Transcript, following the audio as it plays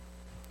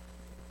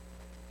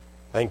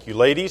Thank you,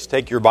 ladies.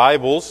 Take your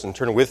Bibles and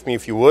turn with me,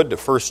 if you would, to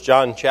 1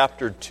 John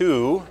chapter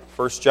 2.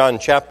 1 John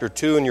chapter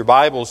 2 in your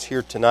Bibles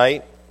here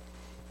tonight.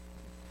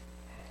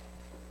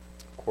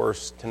 Of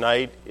course,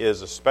 tonight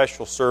is a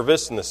special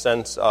service in the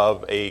sense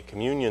of a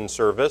communion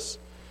service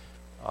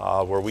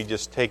where we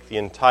just take the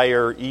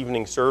entire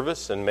evening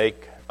service and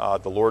make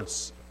the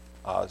Lord's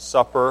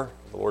Supper,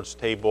 the Lord's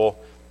table,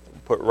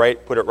 put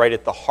it right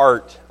at the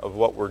heart of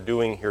what we're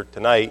doing here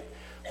tonight.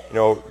 You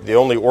know, the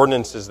only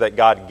ordinances that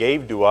God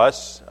gave to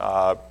us,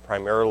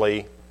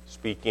 primarily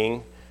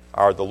speaking,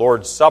 are the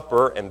Lord's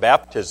Supper and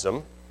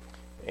baptism.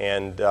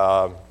 And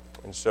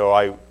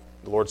so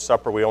the Lord's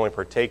Supper we only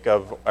partake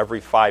of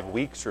every 5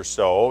 weeks or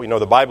so. You know,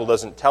 the Bible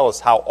doesn't tell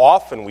us how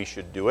often we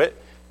should do it,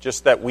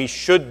 just that we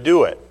should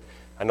do it.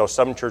 I know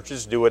some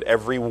churches do it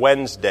every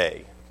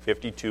Wednesday,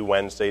 52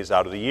 Wednesdays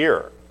out of the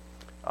year.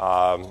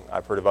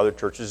 I've heard of other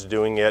churches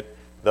doing it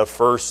the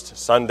first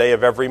Sunday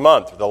of every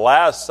month, or the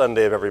last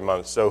Sunday of every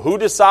month. So who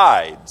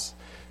decides?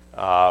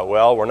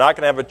 Well, we're not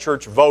going to have a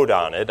church vote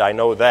on it, I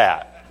know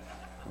that.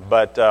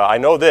 But I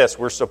know this,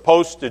 we're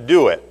supposed to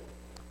do it.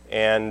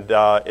 And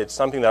it's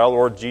something that our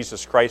Lord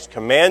Jesus Christ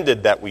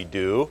commanded that we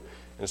do.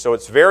 And so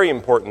it's very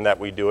important that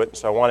we do it.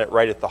 So I want it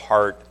right at the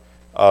heart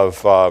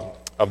of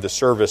the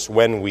service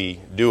when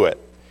we do it.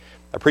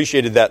 I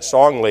appreciated that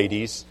song,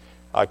 ladies.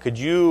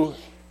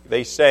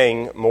 They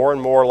sang more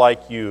and more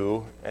like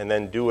you, and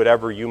then do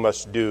whatever you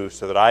must do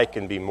so that I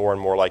can be more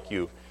and more like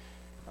you.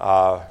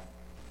 That's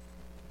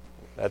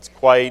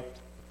quite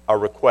a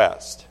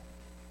request.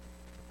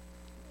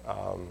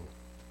 Are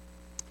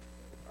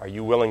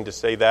you willing to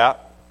say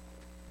that?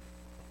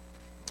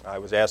 I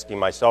was asking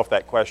myself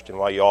that question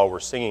while you all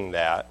were singing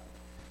that.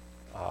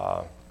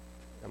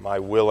 Am I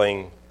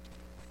willing?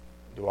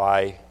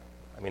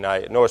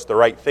 I know it's the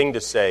right thing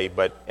to say,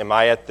 but am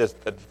I at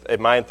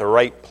the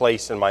right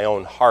place in my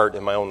own heart,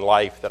 in my own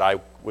life, that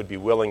I would be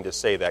willing to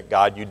say that,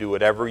 God, you do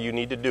whatever you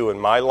need to do in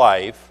my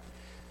life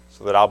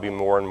so that I'll be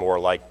more and more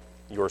like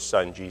your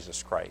Son,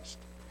 Jesus Christ.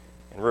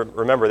 And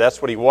remember,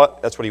 that's what he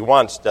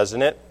wants,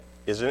 doesn't it?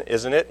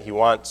 Isn't it? He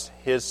wants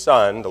his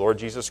Son, the Lord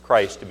Jesus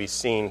Christ, to be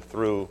seen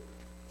through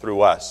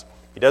us.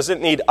 He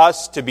doesn't need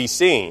us to be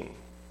seen.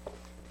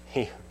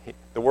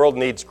 The world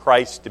needs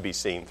Christ to be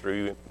seen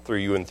through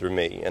you and through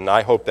me, and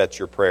I hope that's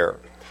your prayer.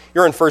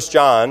 You're in 1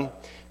 John.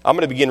 I'm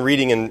going to begin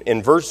reading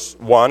in verse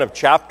 1 of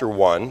chapter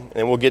 1,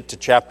 and we'll get to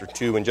chapter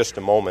 2 in just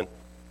a moment.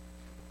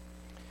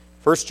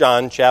 1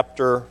 John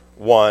chapter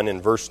 1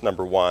 and verse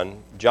number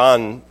 1.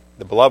 John,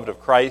 the beloved of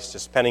Christ,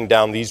 is penning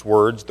down these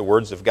words, the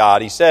words of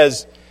God. He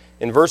says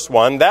in verse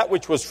 1, "That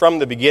which was from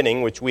the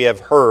beginning, which we have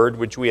heard,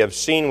 which we have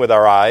seen with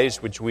our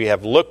eyes, which we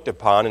have looked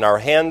upon, and our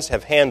hands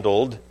have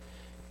handled,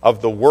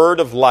 of the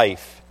word of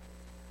life.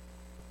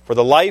 For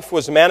the life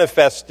was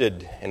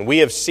manifested, and we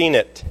have seen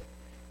it,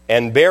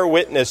 and bear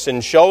witness,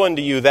 and show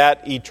unto you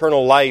that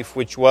eternal life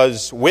which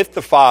was with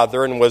the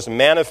Father, and was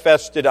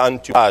manifested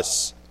unto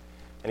us."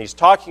 And he's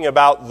talking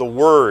about the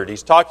Word.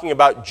 He's talking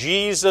about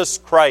Jesus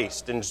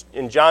Christ.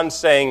 And John's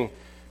saying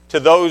to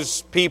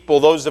those people,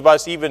 those of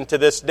us even to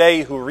this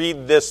day who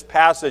read this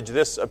passage,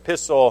 this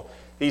epistle,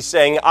 he's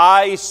saying,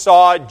 I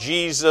saw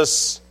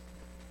Jesus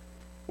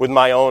with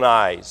my own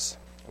eyes.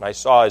 And I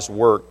saw his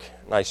work,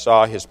 and I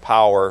saw his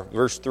power.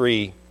 Verse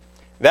 3,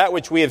 "That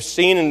which we have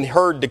seen and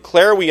heard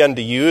declare we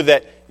unto you,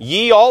 that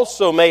ye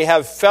also may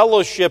have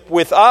fellowship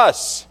with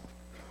us,"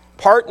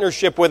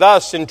 partnership with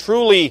us. And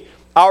truly,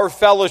 our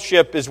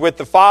fellowship is with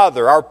the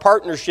Father. Our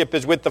partnership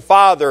is with the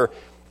Father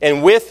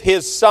and with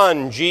his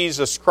Son,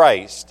 Jesus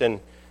Christ. And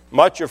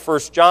much of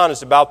 1 John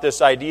is about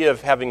this idea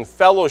of having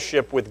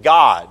fellowship with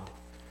God.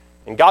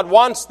 And God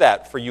wants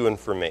that for you and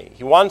for me.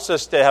 He wants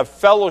us to have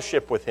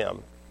fellowship with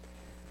him.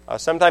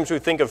 Sometimes we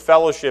think of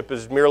fellowship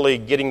as merely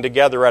getting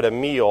together at a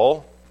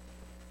meal.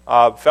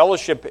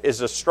 Fellowship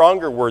is a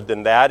stronger word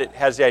than that. It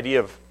has the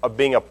idea of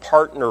being a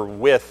partner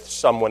with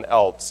someone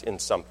else in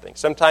something.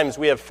 Sometimes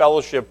we have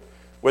fellowship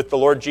with the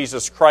Lord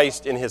Jesus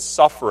Christ in his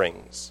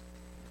sufferings.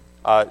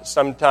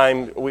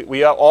 Sometimes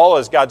we all,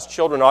 as God's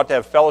children, ought to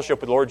have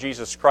fellowship with the Lord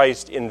Jesus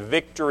Christ in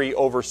victory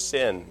over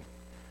sin.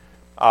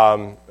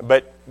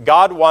 But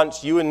God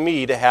wants you and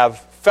me to have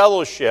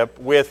fellowship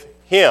with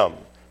him.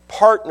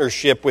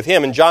 Partnership with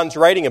him. And John's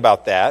writing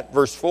about that.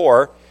 Verse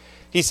 4,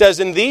 he says,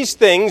 "In these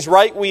things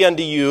write we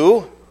unto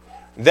you,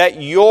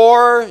 that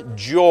your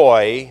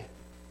joy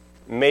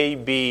may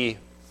be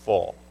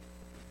full."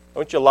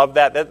 Don't you love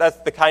that? That's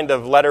the kind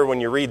of letter when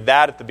you read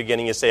that at the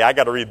beginning, you say, I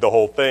got to read the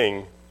whole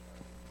thing.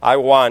 I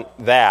want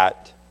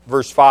that.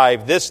 Verse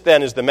 5, "This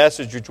then is the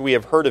message which we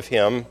have heard of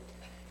him,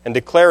 and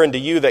declare unto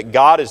you that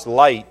God is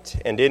light,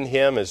 and in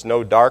him is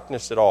no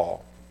darkness at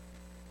all.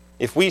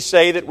 If we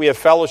say that we have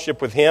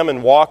fellowship with him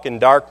and walk in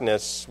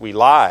darkness, we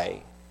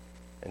lie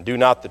and do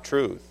not the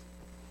truth.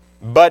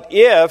 But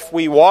if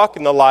we walk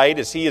in the light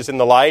as he is in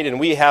the light, and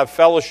we have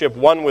fellowship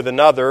one with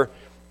another,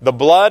 the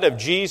blood of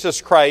Jesus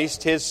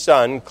Christ, his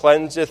Son,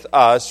 cleanseth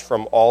us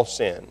from all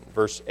sin."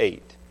 Verse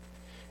 8.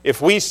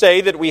 "If we say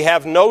that we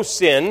have no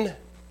sin,"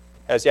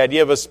 has the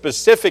idea of a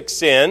specific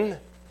sin,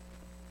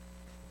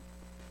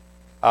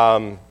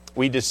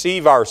 we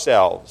deceive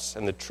ourselves,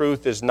 and the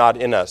truth is not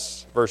in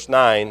us. Verse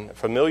 9, a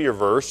familiar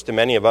verse to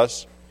many of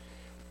us.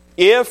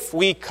 If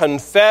we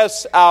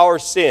confess our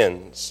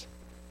sins,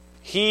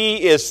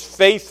 He is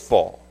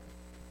faithful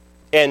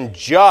and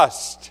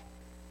just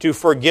to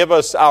forgive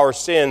us our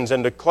sins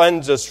and to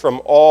cleanse us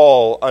from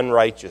all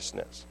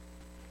unrighteousness.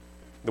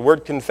 The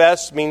word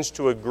confess means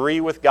to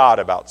agree with God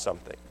about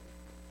something.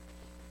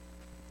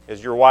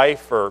 Has your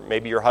wife or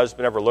maybe your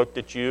husband ever looked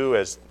at you,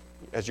 has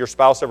your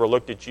spouse ever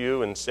looked at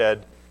you and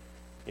said,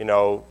 you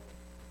know,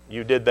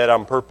 you did that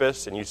on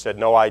purpose, and you said,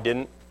 no, I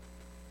didn't?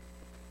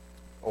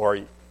 Or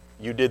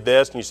you did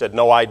this, and you said,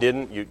 no, I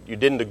didn't. You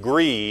didn't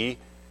agree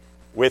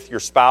with your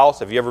spouse.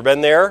 Have you ever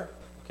been there?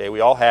 Okay,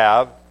 we all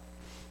have.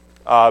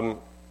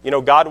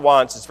 God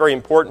wants, it's very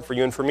important for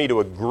you and for me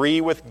to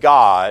agree with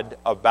God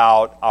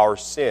about our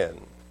sin.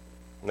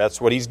 And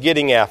that's what He's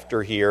getting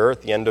after here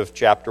at the end of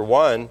chapter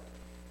 1.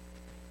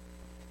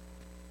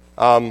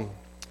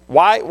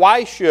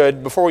 Why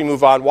should, before we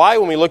move on,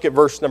 when we look at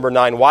verse number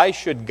 9, why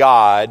should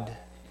God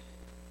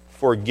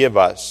forgive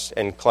us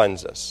and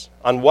cleanse us?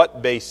 On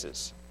what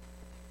basis?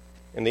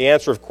 And the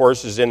answer, of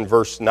course, is in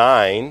verse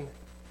 9.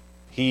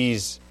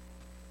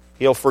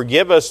 He'll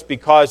forgive us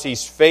because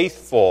He's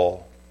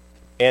faithful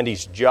and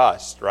He's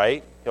just,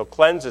 right? He'll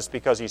cleanse us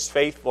because He's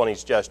faithful and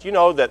He's just. You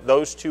know that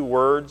those two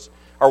words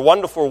are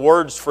wonderful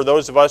words for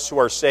those of us who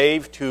are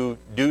saved who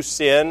do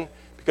sin,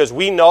 because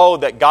we know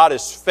that God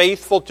is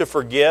faithful to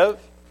forgive.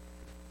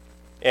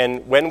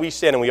 And when we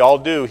sin, and we all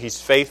do, He's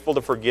faithful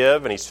to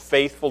forgive and He's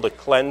faithful to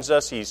cleanse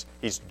us. He's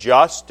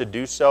just to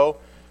do so.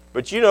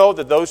 But you know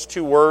that those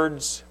two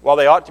words, while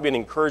they ought to be an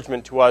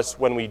encouragement to us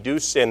when we do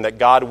sin, that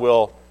God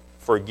will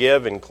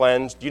forgive and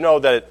cleanse, do you know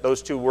that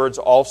those two words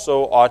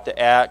also ought to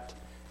act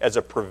as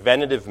a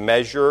preventative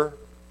measure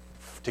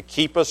to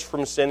keep us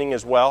from sinning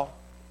as well?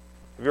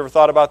 Have you ever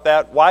thought about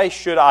that? Why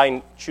should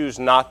I choose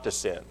not to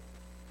sin?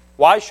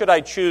 Why should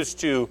I choose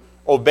to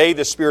obey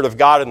the Spirit of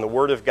God and the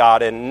Word of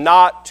God and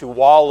not to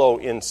wallow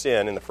in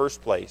sin in the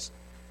first place?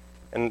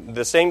 And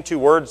the same two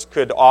words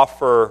could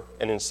offer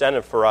an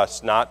incentive for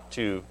us not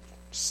to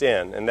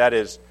sin, and that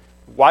is,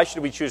 why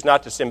should we choose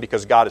not to sin?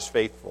 Because God is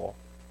faithful.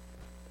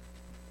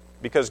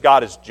 Because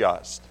God is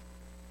just.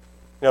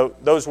 You know,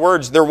 those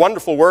words, they're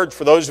wonderful words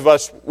for those of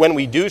us when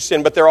we do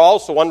sin, but they're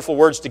also wonderful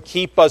words to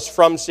keep us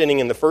from sinning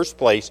in the first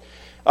place.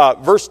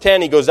 Verse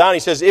 10, he goes on,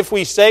 he says, if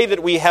we say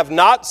that we have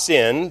not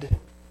sinned,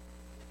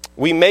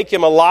 we make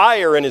Him a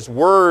liar and His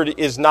word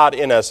is not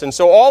in us. And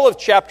so all of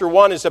chapter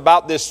 1 is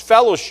about this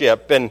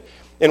fellowship and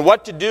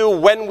what to do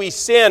when we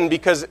sin,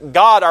 because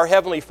God, our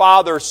Heavenly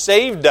Father,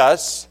 saved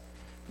us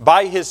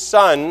by His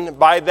Son,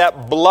 by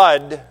that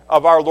blood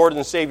of our Lord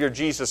and Savior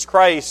Jesus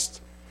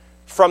Christ,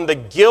 from the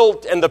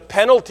guilt and the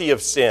penalty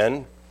of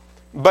sin.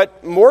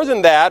 But more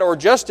than that, or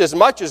just as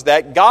much as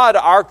that, God,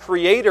 our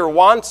Creator,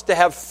 wants to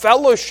have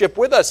fellowship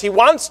with us. He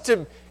wants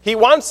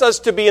us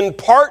to be in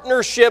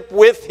partnership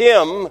with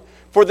Him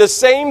for the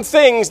same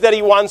things that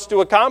He wants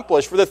to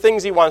accomplish, for the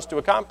things He wants to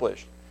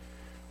accomplish.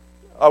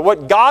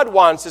 What God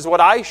wants is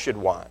what I should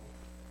want.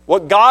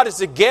 What God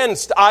is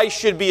against, I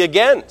should be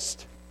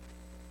against.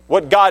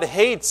 What God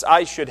hates,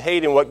 I should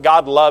hate, and what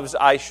God loves,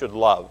 I should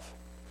love.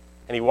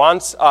 And He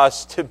wants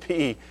us to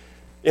be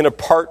in a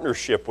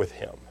partnership with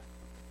Him.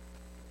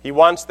 He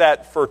wants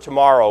that for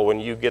tomorrow when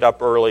you get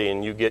up early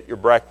and you get your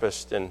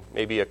breakfast and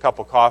maybe a cup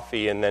of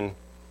coffee, and then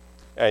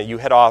you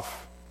head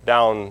off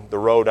down the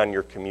road on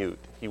your commute.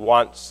 He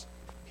wants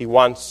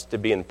to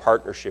be in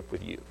partnership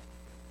with you.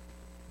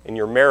 In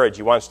your marriage,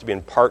 He wants to be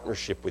in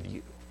partnership with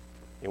you.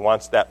 He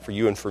wants that for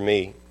you and for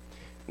me.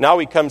 Now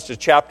He comes to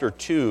chapter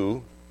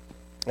 2,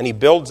 and He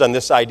builds on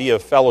this idea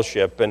of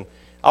fellowship. And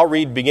I'll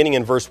read beginning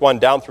in verse 1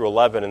 down through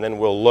 11, and then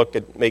we'll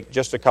make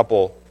just a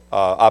couple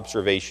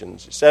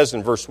observations. It says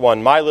in verse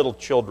 1, my little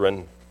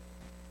children,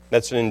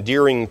 that's an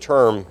endearing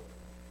term.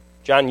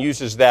 John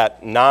uses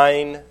that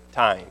 9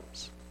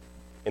 times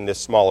in this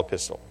small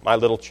epistle. My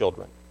little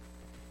children.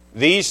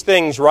 These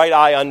things write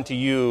I unto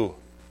you,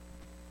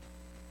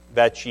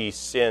 that ye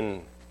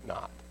sin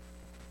not.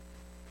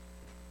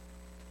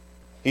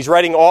 He's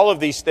writing all of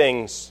these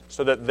things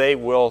so that they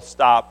will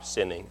stop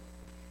sinning.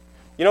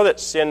 You know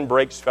that sin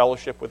breaks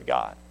fellowship with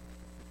God?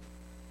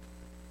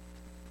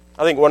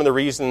 I think one of the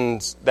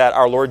reasons that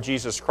our Lord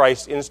Jesus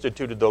Christ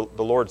instituted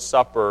the Lord's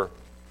Supper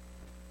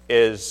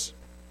is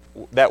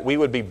that we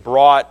would be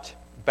brought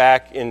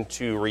back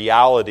into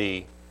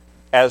reality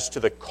as to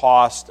the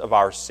cost of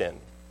our sin.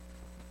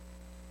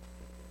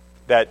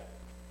 That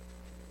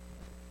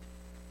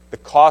the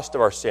cost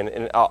of our sin,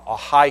 and a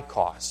high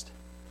cost,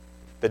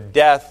 the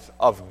death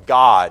of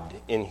God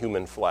in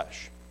human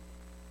flesh.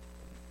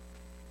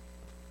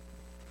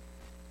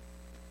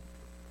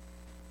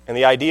 And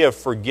the idea of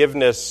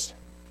forgiveness,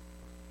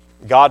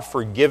 God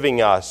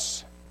forgiving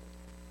us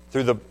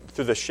through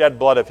the shed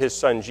blood of His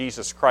Son,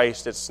 Jesus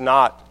Christ, it's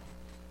not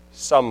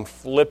some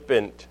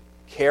flippant,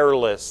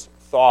 careless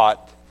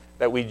thought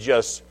that we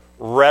just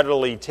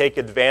readily take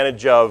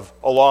advantage of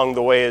along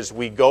the way as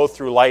we go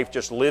through life,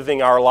 just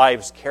living our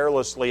lives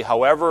carelessly,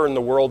 however in the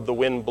world the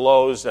wind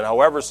blows and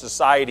however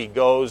society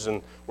goes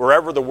and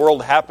wherever the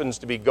world happens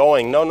to be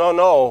going. No, no,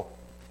 no.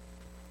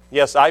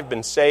 Yes, I've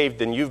been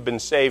saved and you've been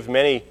saved.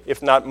 Many,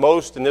 if not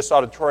most, in this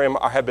auditorium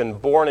have been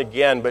born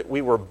again, but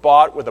we were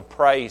bought with a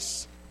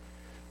price.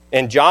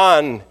 And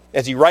John,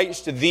 as he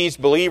writes to these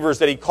believers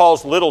that he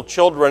calls little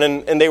children,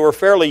 and they were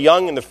fairly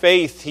young in the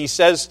faith, he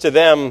says to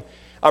them,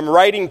 I'm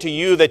writing to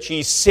you that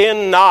ye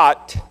sin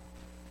not.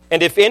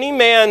 And if any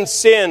man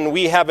sin,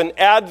 we have an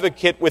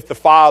advocate with the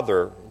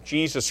Father,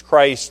 Jesus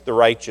Christ the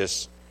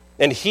righteous.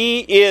 And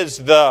he is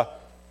the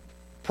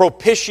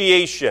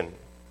propitiation.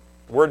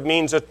 The word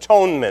means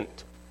atonement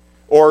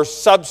or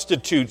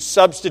substitute,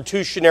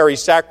 substitutionary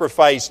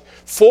sacrifice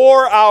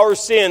for our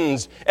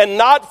sins, and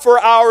not for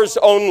ours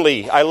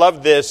only. I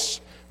love this,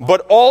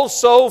 but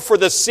also for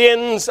the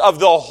sins of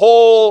the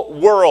whole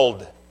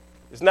world.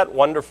 Isn't that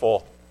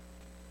wonderful?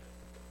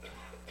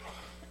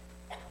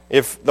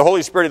 If the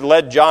Holy Spirit had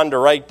led John to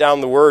write down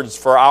the words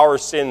for our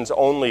sins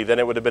only, then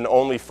it would have been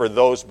only for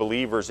those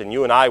believers, and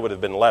you and I would have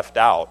been left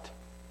out.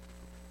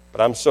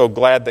 But I'm so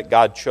glad that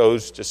God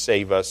chose to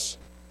save us,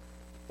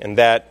 and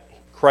that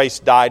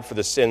Christ died for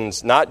the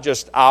sins, not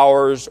just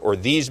ours or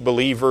these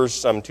believers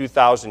some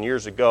 2,000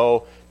 years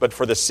ago, but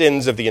for the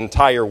sins of the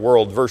entire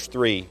world. Verse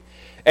 3,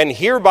 and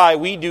hereby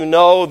we do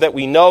know that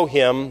we know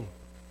him.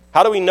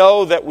 How do we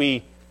know that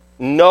we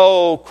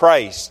know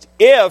Christ?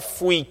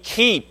 If we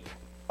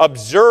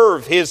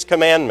observe his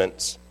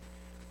commandments.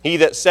 He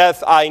that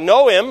saith, I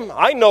know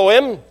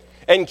him,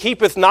 and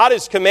keepeth not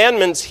his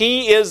commandments,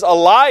 he is a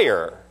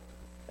liar,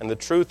 and the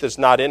truth is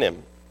not in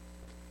him.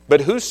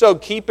 But whoso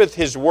keepeth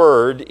his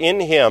word, in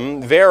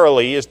him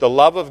verily is the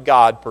love of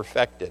God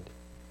perfected.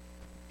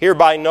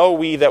 Hereby know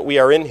we that we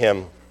are in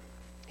him.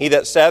 He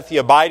that saith he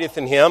abideth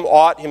in him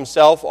ought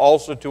himself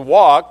also to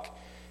walk,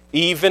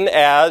 even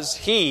as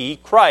he,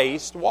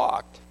 Christ,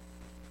 walked.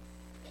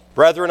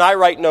 Brethren, I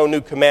write no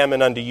new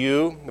commandment unto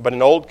you, but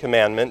an old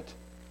commandment,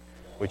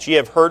 which ye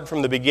have heard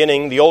from the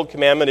beginning. The old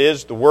commandment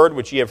is the word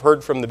which ye have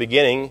heard from the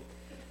beginning.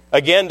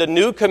 Again, the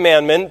new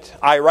commandment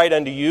I write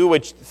unto you,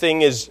 which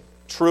thing is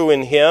true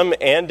in him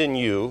and in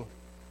you,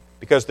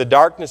 because the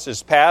darkness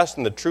is past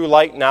and the true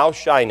light now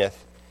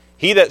shineth.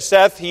 He that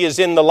saith he is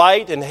in the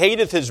light and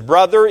hateth his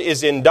brother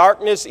is in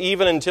darkness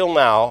even until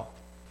now.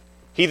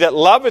 He that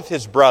loveth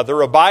his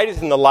brother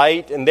abideth in the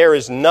light, and there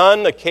is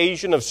none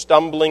occasion of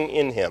stumbling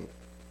in him.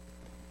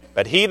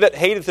 But he that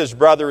hateth his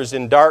brother is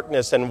in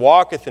darkness, and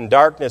walketh in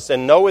darkness,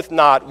 and knoweth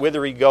not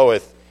whither he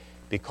goeth,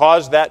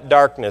 because that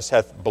darkness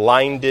hath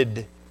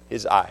blinded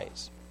his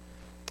eyes.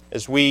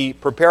 As we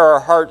prepare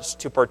our hearts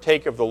to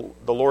partake of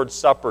the Lord's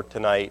Supper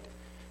tonight,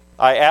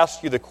 I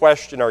ask you the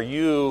question, are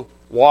you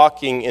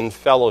walking in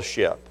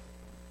fellowship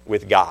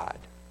with God?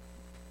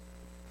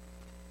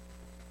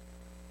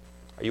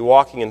 Are you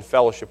walking in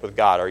fellowship with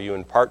God? Are you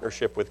in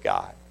partnership with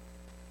God?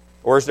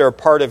 Or is there a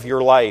part of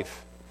your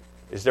life,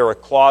 is there a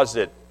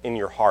closet in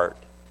your heart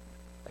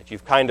that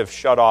you've kind of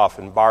shut off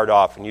and barred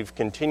off, and you've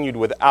continued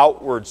with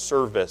outward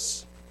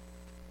service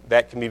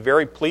that can be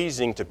very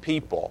pleasing to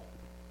people,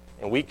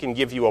 and we can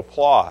give you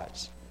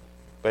applause,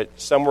 but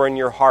somewhere in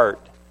your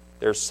heart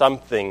there's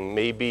something,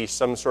 maybe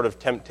some sort of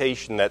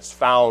temptation that's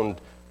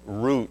found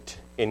root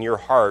in your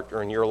heart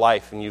or in your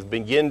life, and you've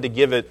begun to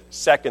give it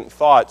second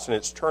thoughts, and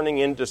it's turning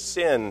into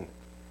sin,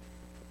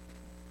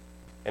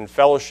 and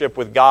fellowship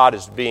with God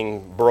is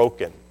being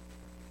broken.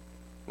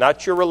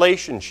 Not your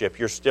relationship,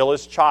 you're still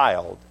his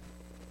child,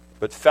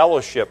 but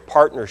fellowship,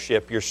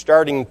 partnership, you're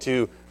starting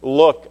to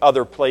look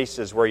other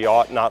places where you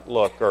ought not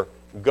look, or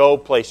go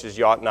places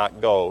you ought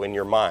not go in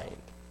your mind.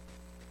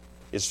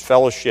 Is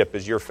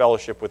your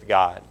fellowship with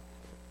God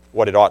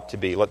what it ought to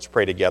be? Let's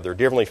pray together.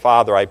 Dear Heavenly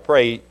Father, I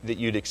pray that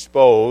you'd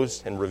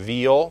expose and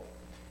reveal.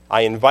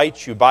 I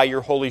invite you by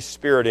your Holy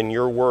Spirit and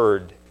your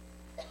word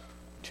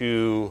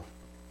to,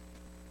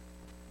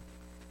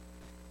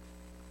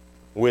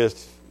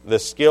 with the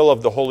skill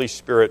of the Holy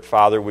Spirit,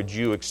 Father, would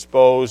you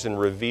expose and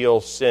reveal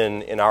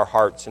sin in our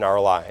hearts and our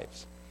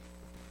lives.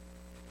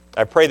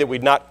 I pray that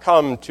we'd not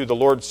come to the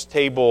Lord's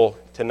table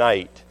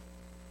tonight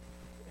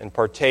and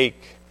partake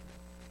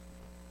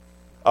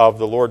of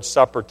the Lord's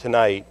Supper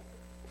tonight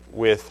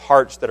with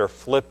hearts that are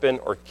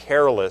flippant or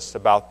careless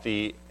about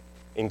the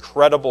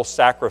incredible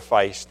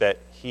sacrifice that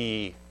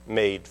he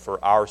made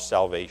for our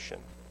salvation.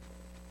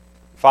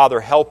 Father,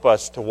 help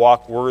us to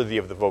walk worthy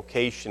of the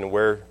vocation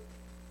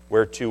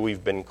whereto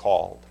we've been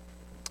called.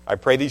 I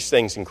pray these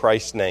things in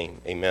Christ's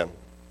name. Amen.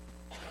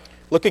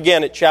 Look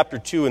again at chapter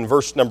 2 and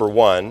verse number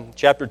 1.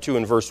 Chapter 2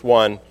 and verse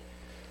 1.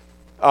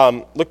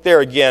 Look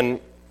there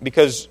again,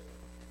 because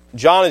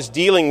John is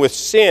dealing with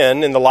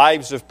sin in the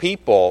lives of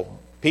people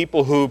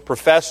who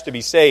profess to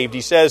be saved.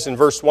 He says in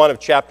verse 1 of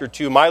chapter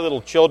 2, My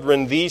little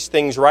children, these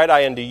things write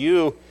I unto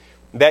you,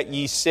 that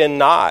ye sin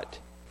not.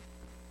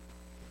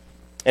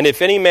 And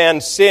if any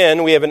man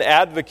sin, we have an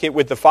advocate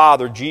with the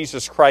Father,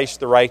 Jesus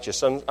Christ the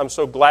righteous. I'm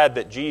so glad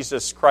that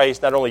Jesus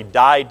Christ not only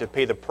died to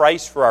pay the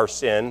price for our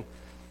sin,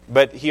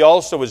 but he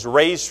also was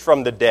raised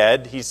from the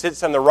dead. He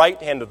sits on the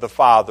right hand of the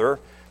Father,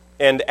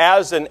 and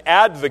as an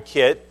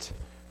advocate,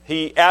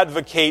 he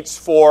advocates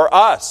for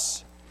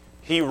us.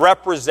 He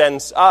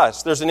represents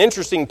us. There's an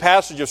interesting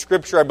passage of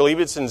Scripture, I believe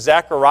it's in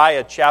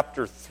Zechariah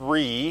chapter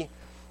 3,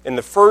 in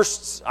the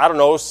first,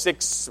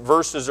 6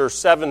 verses or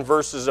 7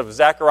 verses of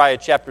Zechariah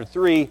chapter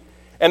 3,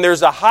 and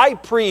there's a high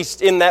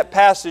priest in that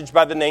passage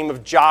by the name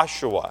of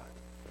Joshua.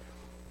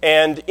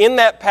 And in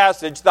that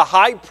passage, the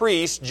high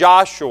priest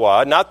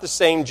Joshua, not the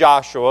same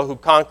Joshua who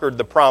conquered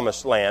the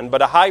promised land,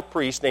 but a high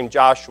priest named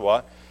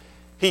Joshua,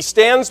 he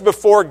stands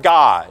before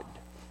God,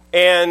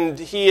 and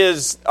he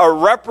is a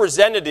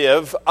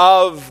representative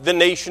of the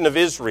nation of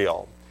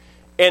Israel.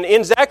 And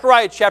in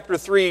Zechariah chapter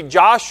 3,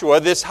 Joshua,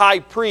 this high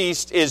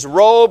priest, is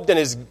robed and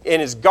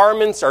his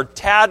garments are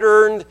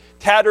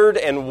tattered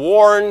and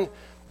worn,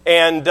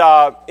 and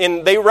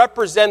they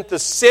represent the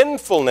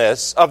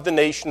sinfulness of the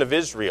nation of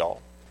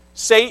Israel.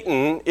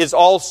 Satan is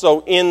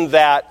also in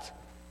that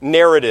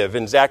narrative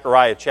in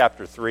Zechariah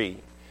chapter 3.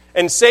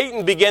 And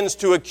Satan begins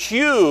to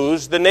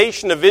accuse the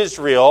nation of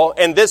Israel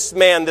and this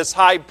man, this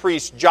high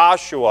priest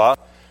Joshua,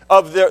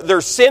 of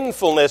their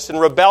sinfulness and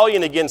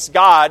rebellion against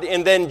God.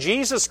 And then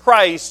Jesus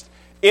Christ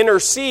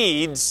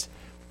intercedes,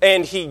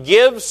 and he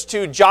gives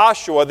to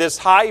Joshua, this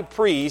high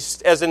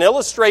priest, as an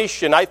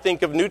illustration, I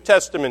think, of New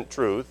Testament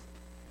truth,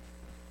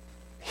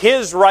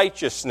 his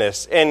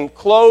righteousness, and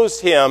clothes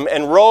him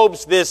and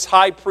robes this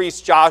high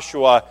priest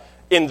Joshua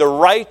in the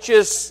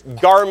righteous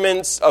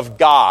garments of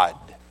God.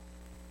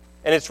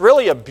 And it's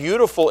really a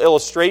beautiful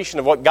illustration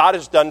of what God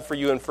has done for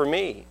you and for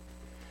me.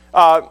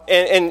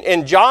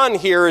 And John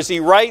here, as he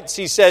writes,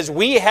 he says,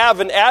 we have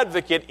an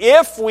advocate.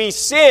 If we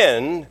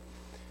sin,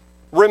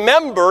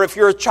 remember, if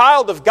you're a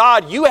child of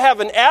God, you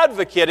have an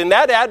advocate, and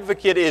that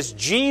advocate is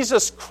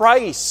Jesus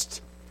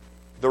Christ,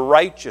 the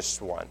righteous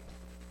one.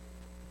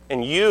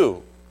 And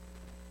you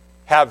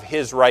have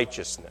his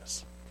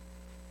righteousness.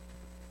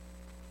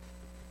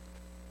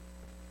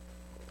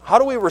 How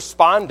do we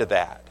respond to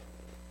that?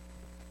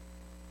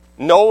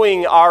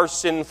 Knowing our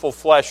sinful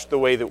flesh the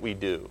way that we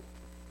do.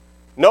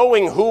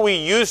 Knowing who we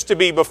used to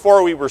be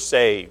before we were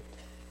saved.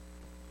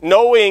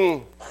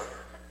 Knowing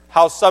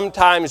how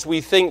sometimes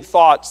we think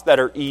thoughts that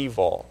are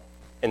evil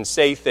and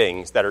say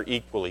things that are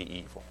equally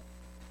evil.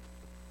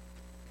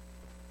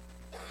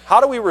 How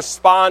do we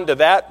respond to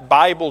that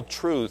Bible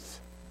truth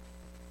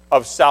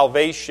of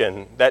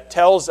salvation that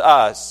tells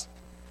us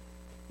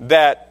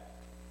that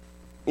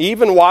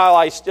even while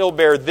I still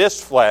bear this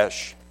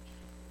flesh,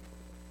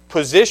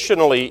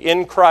 positionally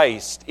in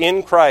Christ,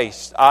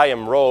 I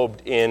am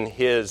robed in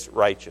his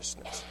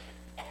righteousness.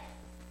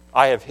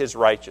 I have his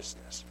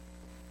righteousness.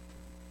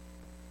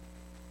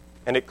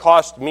 And it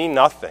cost me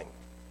nothing,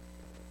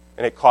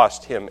 and it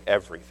cost him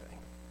everything.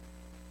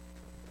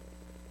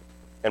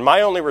 And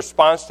my only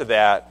response to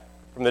that,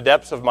 from the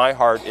depths of my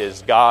heart,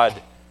 is, God,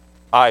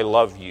 I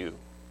love you,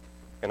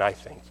 and I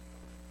thank you,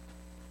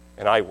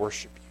 and I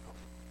worship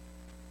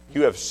you.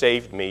 You have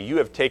saved me. You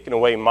have taken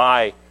away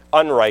my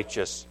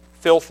unrighteous,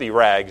 filthy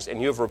rags,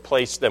 and you have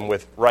replaced them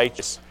with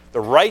the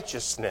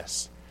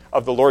righteousness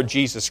of the Lord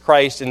Jesus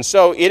Christ. And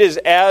so it is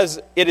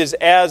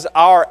as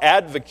our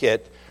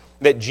advocate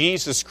that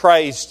Jesus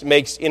Christ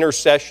makes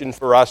intercession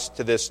for us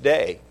to this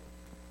day.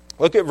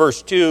 Look at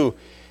verse 2.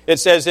 It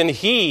says, and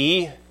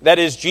he, that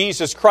is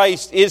Jesus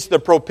Christ, is the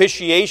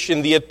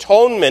propitiation, the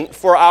atonement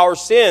for our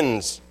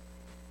sins.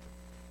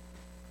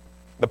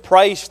 The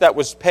price that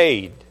was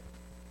paid.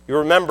 You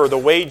remember, the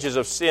wages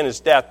of sin is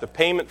death. The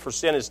payment for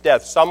sin is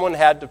death. Someone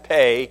had to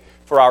pay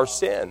for our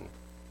sin.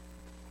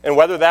 And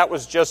whether that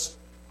was just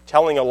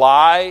telling a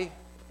lie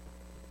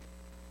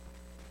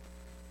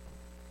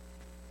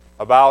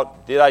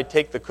about, did I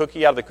take the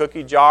cookie out of the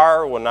cookie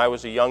jar when I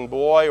was a young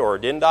boy, or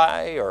didn't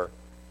I? Or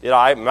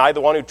am I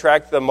the one who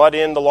tracked the mud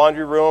in the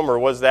laundry room, or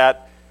was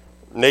that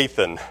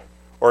Nathan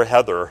or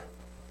Heather?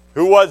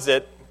 Who was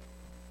it?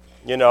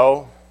 You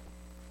know?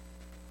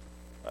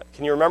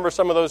 Can you remember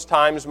some of those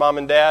times, Mom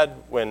and Dad,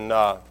 when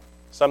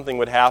something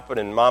would happen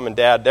and Mom and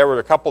Dad, there were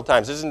a couple of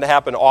times, this doesn't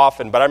happen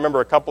often, but I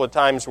remember a couple of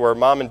times where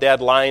Mom and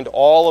Dad lined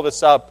all of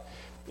us up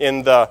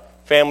in the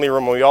family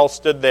room when we all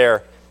stood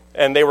there,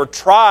 and they were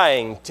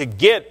trying to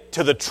get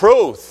to the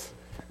truth.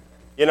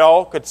 You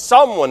know, could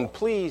someone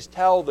please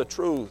tell the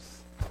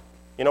truth?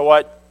 You know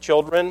what,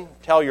 children?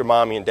 Tell your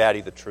mommy and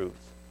daddy the truth.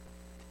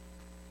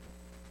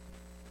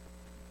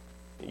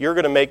 You're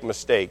going to make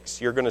mistakes.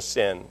 You're going to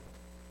sin.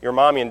 Your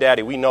mommy and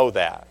daddy, we know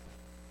that.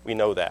 We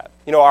know that.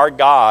 You know, our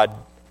God,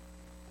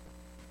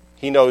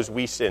 he knows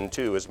we sin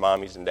too as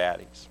mommies and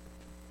daddies.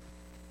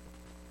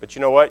 But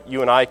you know what?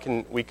 You and I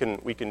we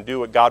can do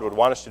what God would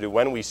want us to do.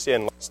 When we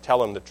sin, let's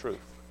tell him the truth.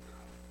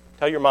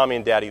 Tell your mommy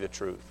and daddy the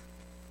truth.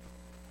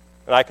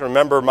 And I can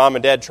remember Mom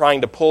and Dad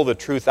trying to pull the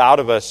truth out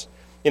of us.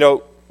 You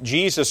know,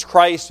 Jesus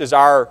Christ is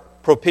our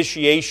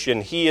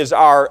propitiation. He is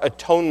our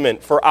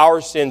atonement for our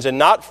sins, and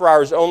not for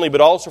ours only,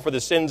 but also for the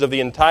sins of the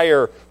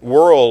entire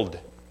world.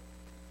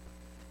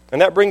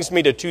 And that brings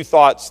me to two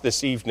thoughts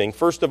this evening.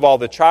 First of all,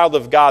 the child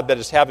of God that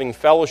is having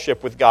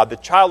fellowship with God, the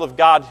child of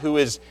God who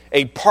is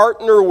a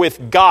partner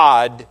with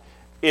God,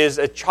 is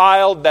a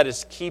child that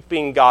is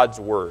keeping God's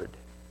word.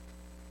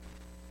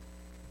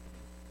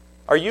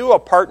 Are you a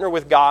partner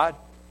with God?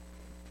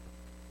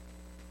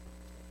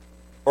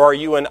 Or are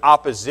you in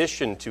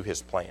opposition to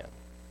His plan?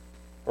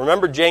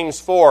 Remember James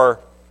 4,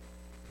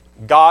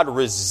 God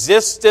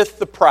resisteth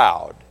the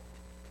proud.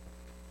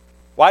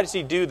 Why does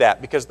He do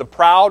that? Because the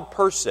proud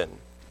person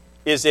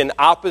is in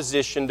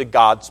opposition to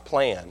God's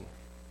plan.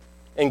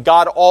 And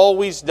God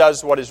always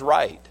does what is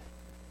right.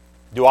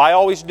 Do I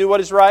always do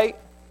what is right?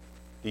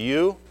 Do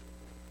you?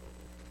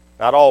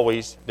 Not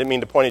always. Didn't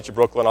mean to point at you,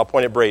 Brooklyn. I'll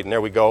point at Braden.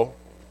 There we go.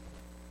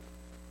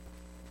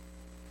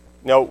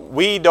 No,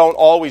 we don't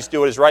always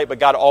do what is right, but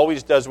God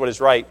always does what is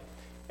right.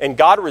 And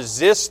God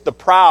resists the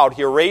proud.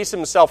 He arrays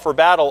Himself for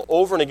battle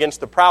over and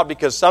against the proud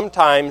because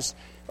sometimes,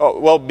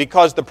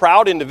 because the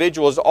proud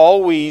individual is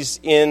always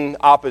in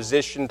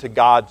opposition to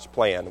God's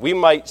plan. We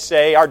might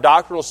say our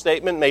doctrinal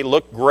statement may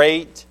look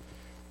great.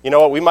 You know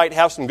what? We might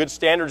have some good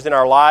standards in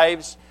our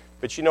lives.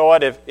 But you know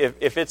what?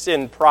 If it's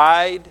in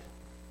pride,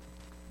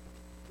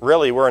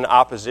 really we're in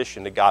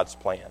opposition to God's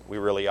plan. We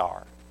really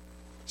are.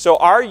 So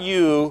are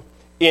you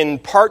in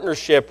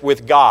partnership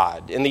with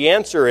God? And the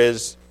answer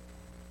is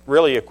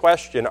really a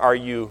question, are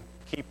you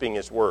keeping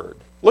His word?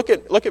 Look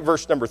at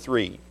verse number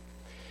 3.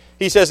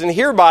 He says, and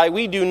hereby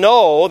we do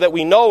know that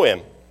we know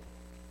Him.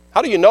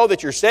 How do you know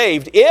that you're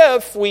saved?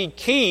 If we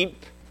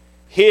keep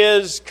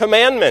His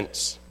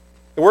commandments.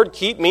 The word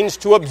keep means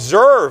to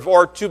observe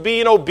or to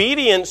be in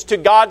obedience to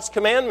God's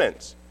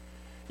commandments.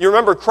 You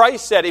remember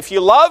Christ said, if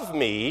you love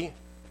me,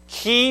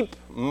 keep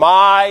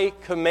my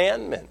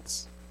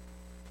commandments.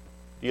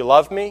 Do you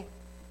love me?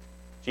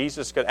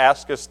 Jesus could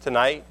ask us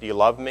tonight, do you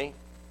love me?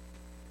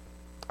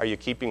 Are you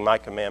keeping my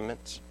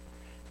commandments?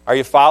 Are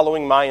you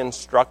following my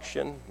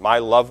instruction, my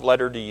love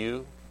letter to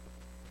you?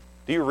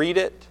 Do you read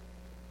it?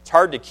 It's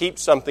hard to keep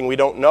something we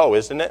don't know,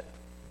 isn't it?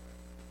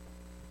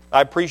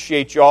 I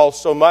appreciate you all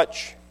so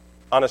much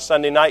on a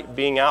Sunday night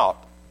being out.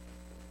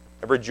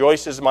 It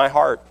rejoices my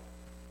heart.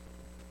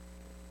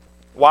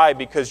 Why?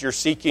 Because you're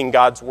seeking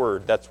God's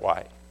word. That's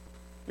why.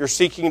 You're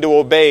seeking to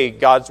obey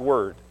God's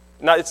word.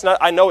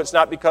 I know it's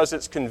not because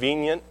it's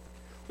convenient.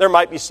 There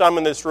might be some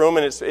in this room,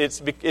 and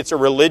it's a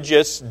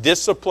religious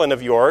discipline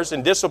of yours,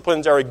 and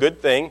disciplines are a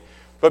good thing.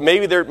 But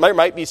maybe there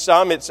might be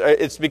some.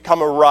 It's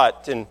become a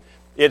rut, and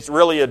it's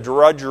really a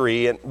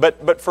drudgery.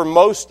 But for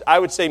most, I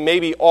would say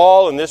maybe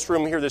all in this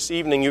room here this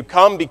evening, you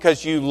come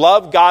because you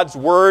love God's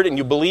word and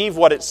you believe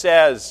what it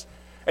says,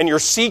 and you're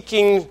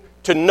seeking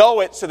to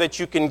know it so that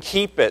you can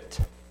keep it.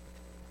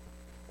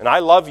 And I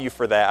love you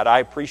for that. I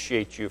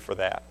appreciate you for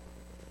that.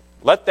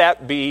 Let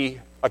that be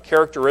a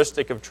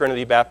characteristic of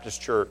Trinity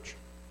Baptist Church.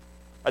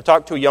 I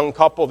talked to a young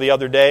couple the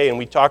other day, and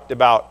we talked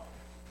about,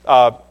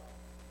 my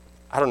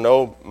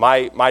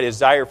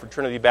desire for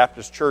Trinity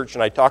Baptist Church,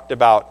 and I talked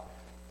about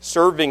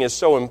serving is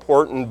so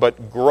important,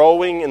 but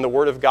growing in the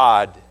Word of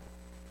God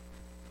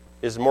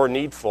is more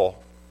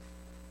needful.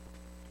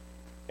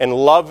 And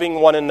loving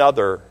one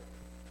another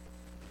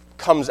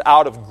comes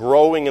out of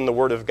growing in the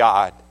Word of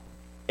God,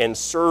 and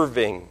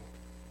serving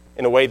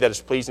in a way that is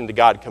pleasing to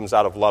God comes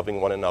out of loving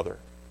one another.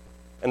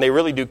 And they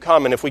really do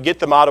come. And if we get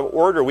them out of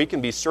order, we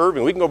can be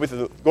serving. We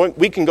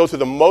can go through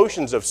the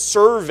motions of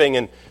serving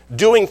and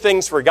doing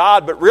things for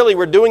God, but really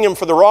we're doing them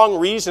for the wrong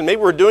reason.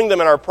 Maybe we're doing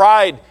them in our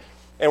pride,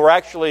 and we're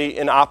actually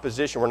in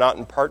opposition. We're not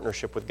in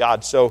partnership with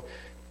God. So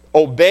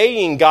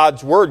obeying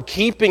God's word,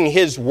 keeping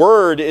His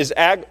word is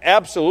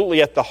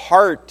absolutely at the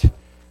heart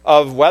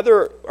of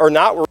whether or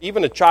not we're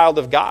even a child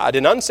of God.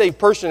 An unsaved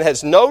person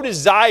has no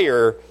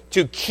desire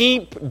to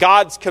keep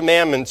God's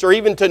commandments or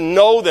even to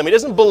know them. He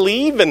doesn't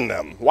believe in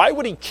them. Why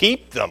would he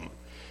keep them?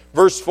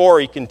 Verse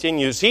 4, he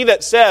continues, he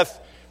that saith,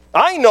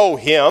 I know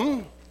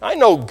Him, I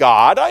know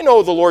God, I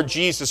know the Lord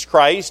Jesus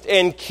Christ,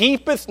 and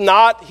keepeth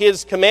not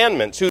His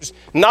commandments. Who's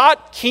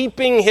not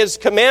keeping His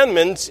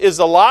commandments is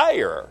a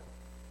liar,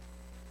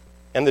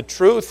 and the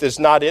truth is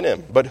not in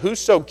him. But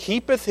whoso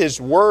keepeth His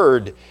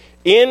word,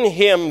 in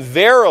him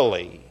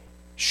verily,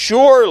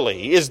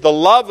 surely is the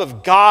love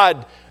of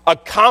God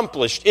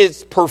accomplished,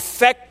 is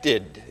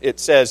perfected,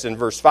 it says in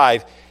verse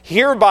 5.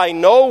 Hereby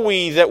know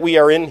we that we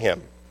are in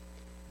Him.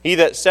 He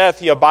that saith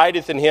he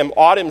abideth in Him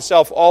ought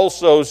himself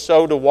also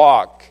so to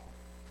walk,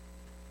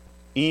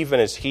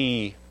 even as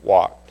He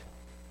walked.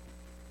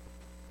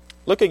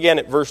 Look again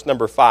at verse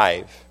number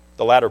 5,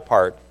 the latter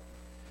part.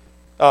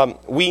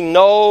 We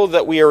know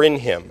that we are in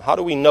Him. How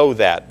do we know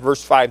that?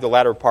 Verse 5, the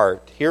latter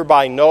part.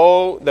 Hereby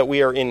know that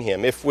we are in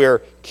Him, if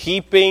we're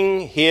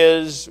keeping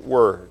His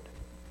word.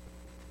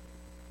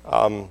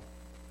 Are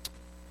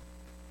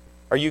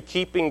you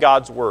keeping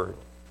God's word?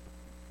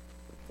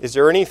 Is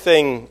there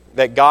anything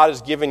that God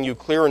has given you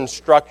clear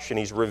instruction?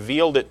 He's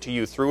revealed it to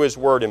you through His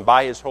word and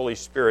by His Holy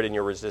Spirit, and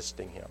you're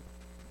resisting Him.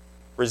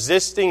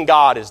 Resisting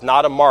God is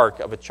not a mark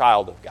of a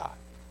child of God.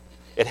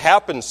 It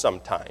happens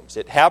sometimes.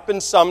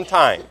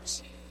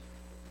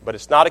 But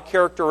it's not a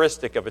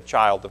characteristic of a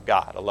child of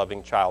God, a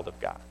loving child of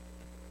God.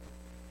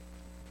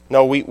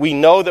 No, we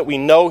know that we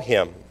know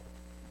Him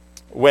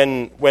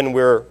when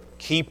we're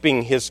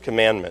keeping His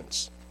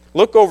commandments.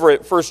 Look over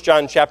at 1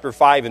 John chapter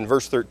 5 and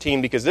verse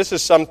 13, because this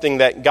is something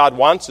that God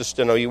wants us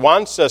to know. He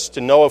wants us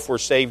to know if we're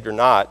saved or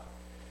not.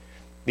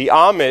 The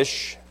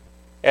Amish,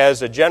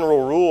 as a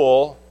general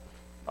rule,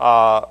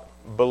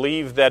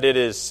 believe that it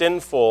is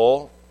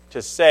sinful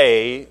to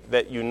say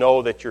that you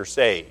know that you're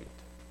saved.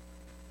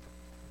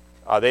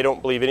 They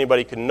don't believe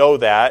anybody can know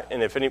that,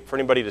 and for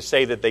anybody to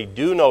say that they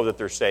do know that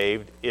they're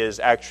saved is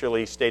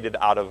actually stated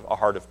out of a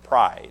heart of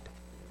pride.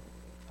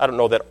 I don't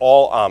know that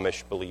all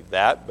Amish believe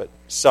that, but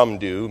some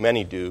do,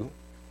 many do.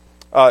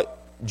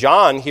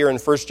 John, here in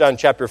 1 John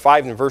chapter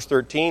 5 and verse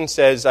 13,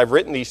 says, I've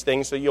written these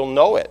things so you'll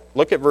know it.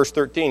 Look at verse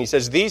 13. He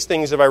says, These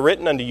things have I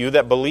written unto you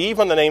that believe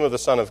on the name of the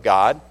Son of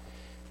God,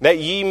 that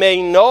ye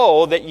may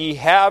know that ye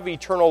have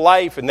eternal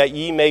life, and that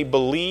ye may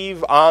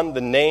believe on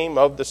the name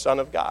of the Son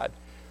of God.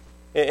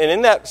 And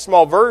in that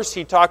small verse,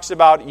 he talks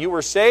about you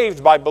were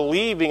saved by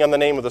believing on the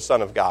name of the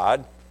Son of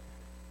God.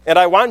 And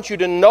I want you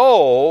to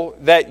know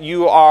that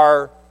you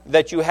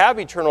have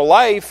eternal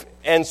life,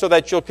 and so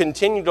that you'll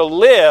continue to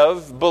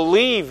live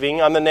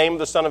believing on the name of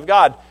the Son of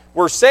God.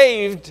 We're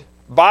saved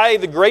by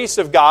the grace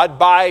of God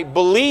by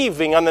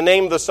believing on the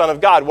name of the Son of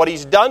God, what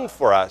He's done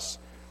for us.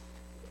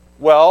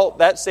 Well,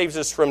 that saves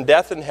us from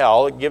death and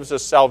hell. It gives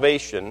us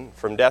salvation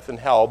from death and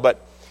hell.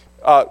 But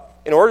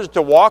in order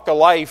to walk a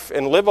life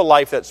and live a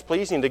life that's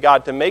pleasing to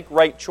God, to make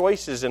right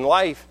choices in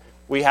life,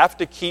 we have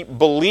to keep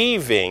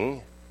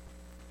believing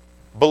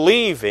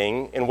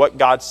in what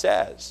God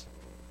says.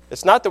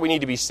 It's not that we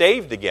need to be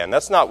saved again.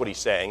 That's not what He's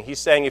saying. He's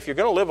saying if you're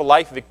going to live a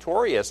life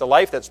victorious, a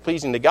life that's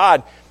pleasing to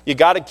God, you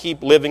got to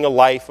keep living a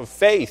life of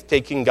faith,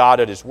 taking God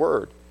at His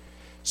word.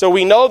 So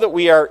we know that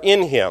we are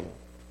in Him.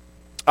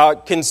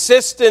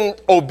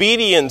 Consistent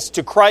obedience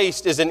to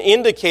Christ is an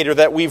indicator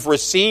that we've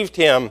received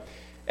Him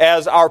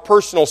as our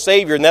personal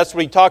Savior. And that's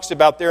what he talks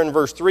about there in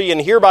verse 3.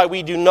 And hereby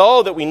we do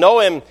know that we know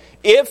Him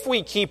if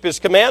we keep His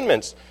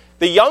commandments.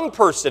 The young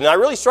person, and I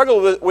really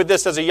struggled with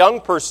this as a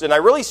young person, I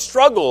really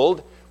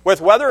struggled with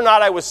whether or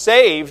not I was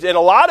saved, and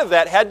a lot of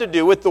that had to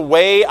do with the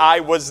way I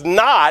was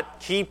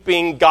not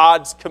keeping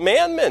God's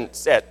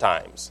commandments at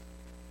times.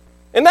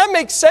 And that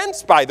makes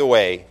sense, by the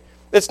way.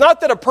 It's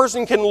not that a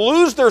person can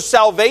lose their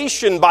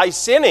salvation by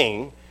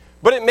sinning,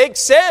 but it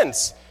makes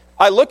sense.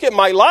 I look at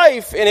my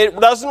life, and it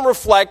doesn't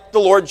reflect the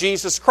Lord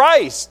Jesus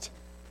Christ.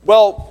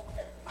 Well,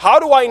 how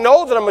do I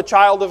know that I'm a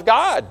child of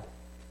God?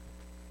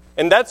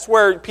 And that's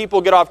where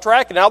people get off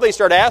track, and now they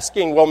start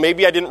asking, well,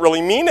 maybe I didn't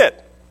really mean it.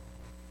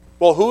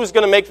 Well, who's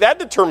going to make that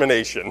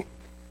determination?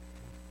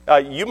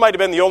 You might have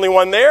been the only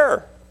one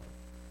there.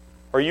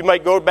 Or you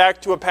might go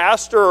back to a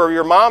pastor or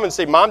your mom and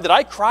say, Mom, did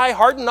I cry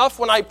hard enough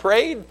when I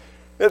prayed?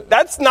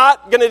 That's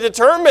not going to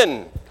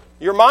determine.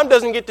 Your mom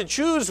doesn't get to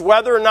choose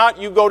whether or not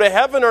you go to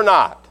heaven or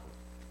not.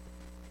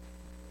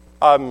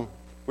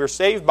 We're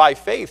saved by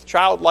faith,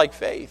 childlike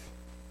faith.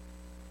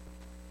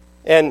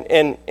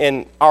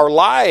 And our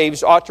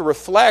lives ought to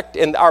reflect,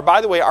 and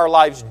by the way, our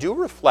lives do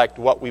reflect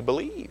what we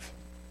believe.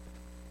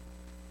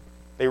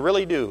 They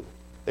really do.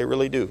 They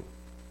really do.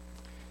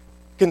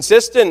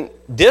 Consistent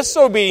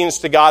disobedience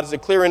to God is a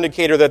clear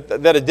indicator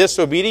that a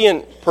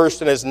disobedient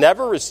person has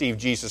never received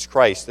Jesus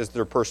Christ as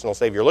their personal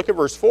Savior. Look at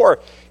verse 4.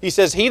 He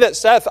says, He that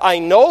saith, I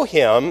know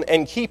Him,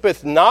 and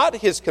keepeth not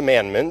His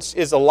commandments,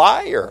 is a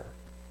liar,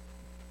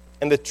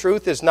 and the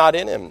truth is not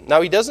in him. Now,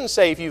 he doesn't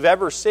say if you've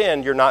ever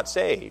sinned, you're not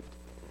saved.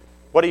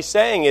 What he's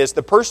saying is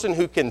the person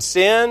who can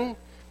sin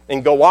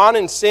and go on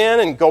and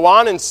sin and go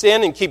on and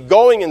sin and keep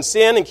going and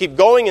sin and keep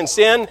going and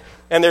sin,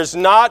 and there's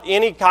not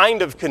any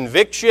kind of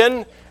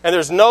conviction, and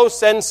there's no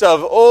sense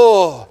of,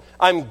 oh,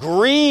 I'm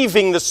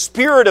grieving the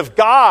Spirit of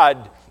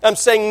God. I'm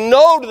saying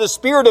no to the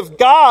Spirit of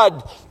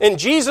God, and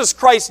Jesus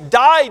Christ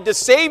died to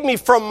save me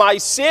from my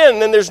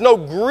sin, and there's no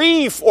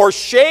grief or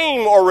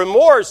shame or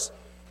remorse.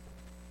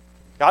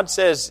 God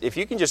says, if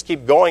you can just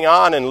keep going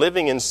on and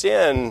living in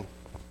sin,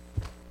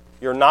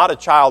 you're not a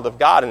child of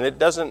God, and it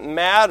doesn't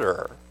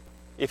matter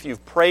if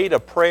you've prayed a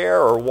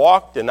prayer or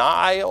walked an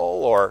aisle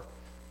or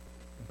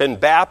been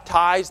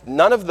baptized.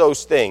 None of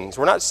those things.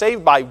 We're not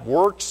saved by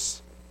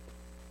works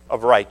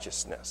of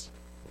righteousness.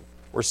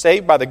 We're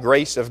saved by the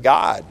grace of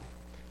God.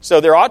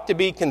 So there ought to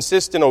be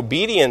consistent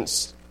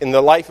obedience in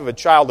the life of a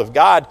child of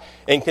God,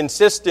 and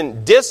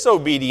consistent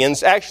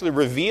disobedience actually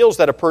reveals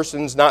that a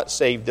person's not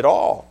saved at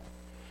all.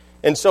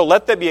 And so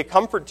let that be a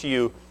comfort to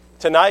you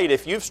tonight.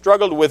 If you've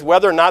struggled with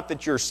whether or not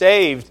that you're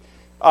saved,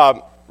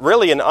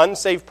 really an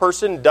unsaved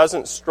person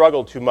doesn't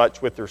struggle too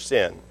much with their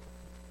sin.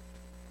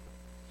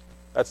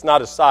 That's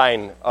not a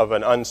sign of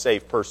an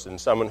unsaved person,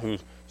 someone who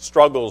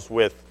struggles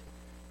with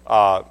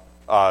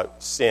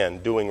sin,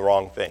 doing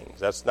wrong things.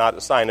 That's not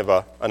a sign of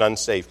an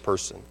unsaved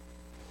person.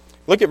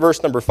 Look at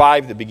verse number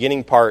 5, the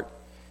beginning part.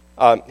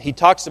 He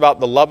talks about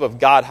the love of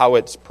God, how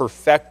it's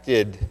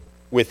perfected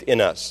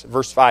within us.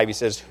 Verse 5, he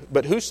says,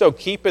 But whoso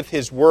keepeth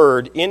his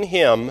word, in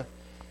him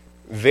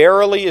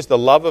verily is the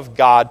love of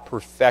God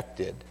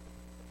perfected.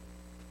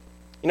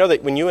 You know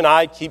that when you and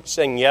I keep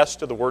saying yes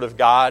to the Word of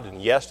God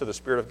and yes to the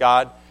Spirit of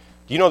God,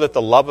 Do you know that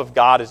the love of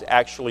God is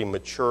actually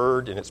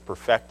matured and it's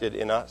perfected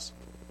in us?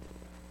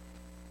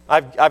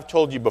 I've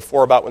told you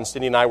before about when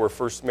Cindy and I were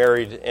first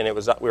married, and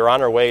we were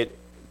on our way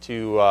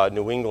to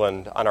New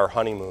England on our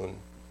honeymoon,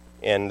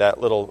 and the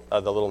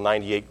little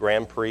 '98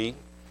 Grand Prix,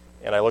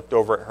 and I looked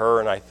over at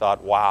her and I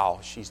thought, wow,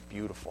 she's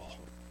beautiful.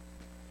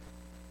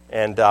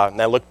 And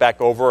I looked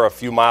back over a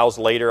few miles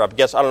later. I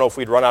don't know if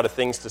we'd run out of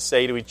things to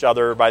say to each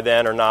other by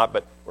then or not,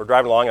 but we're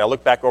driving along, and I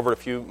looked back over it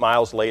a few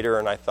miles later,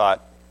 and I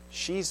thought,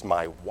 she's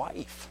my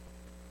wife.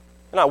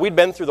 Now, we'd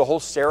been through the whole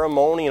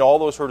ceremony and all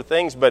those sort of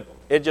things, but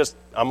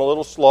I'm a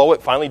little slow.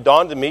 It finally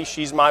dawned on me,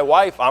 she's my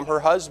wife. I'm her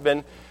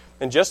husband.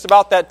 And just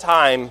about that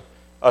time,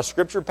 a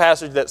scripture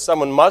passage that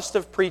someone must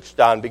have preached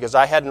on because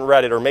I hadn't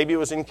read it, or maybe it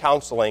was in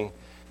counseling,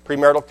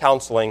 premarital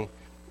counseling,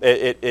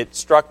 it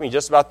struck me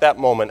just about that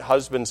moment.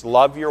 Husbands,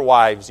 love your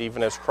wives,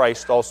 even as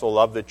Christ also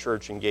loved the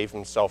church and gave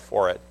himself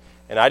for it.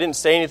 And I didn't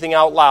say anything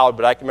out loud,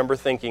 but I can remember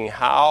thinking,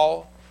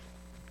 how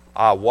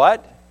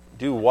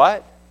do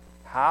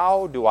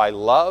I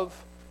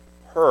love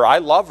her? I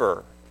love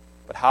her,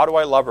 but how do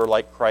I love her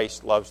like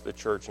Christ loves the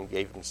church and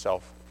gave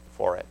himself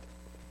for it?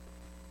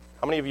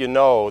 How many of you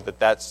know that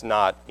that's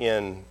not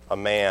in a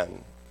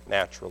man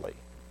naturally,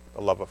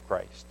 the love of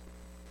Christ?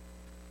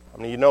 How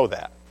many of you know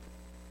that?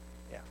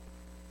 Yeah.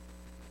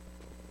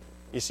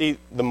 You see,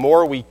 the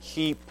more we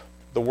keep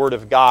the Word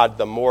of God,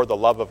 the more the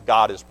love of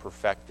God is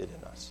perfected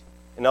in us.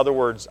 In other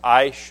words,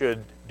 I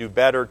should do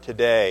better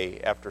today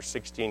after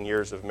 16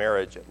 years of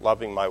marriage at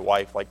loving my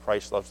wife like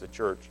Christ loves the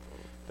church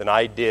than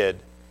I did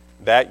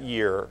that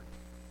year,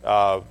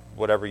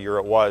 whatever year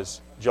it was,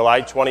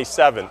 July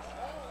 27th,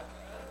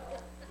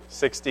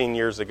 16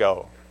 years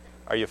ago.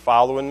 Are you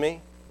following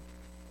me?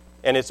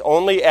 And it's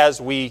only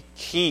as we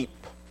keep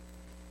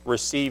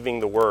receiving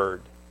the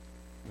Word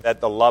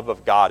that the love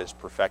of God is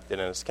perfected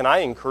in us. Can I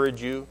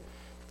encourage you?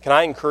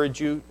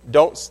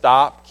 Don't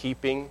stop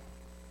keeping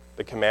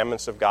the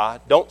commandments of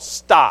God. Don't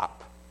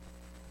stop.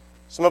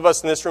 Some of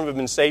us in this room have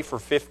been saved for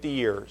 50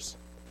 years.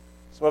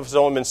 Some of us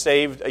have only been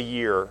saved a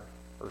year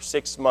or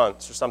 6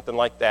 months or something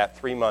like that,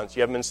 3 months.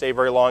 You haven't been saved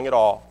very long at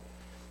all.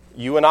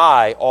 You and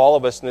I, all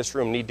of us in this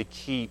room, need to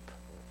keep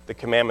the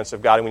commandments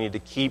of God, and we need to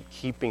keep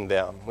keeping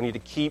them. We need to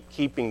keep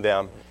keeping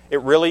them.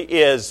 It really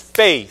is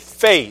faith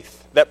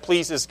that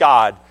pleases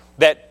God,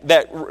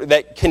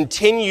 that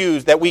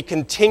continues, that we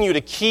continue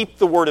to keep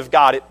the Word of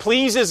God. It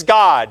pleases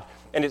God,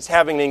 and it's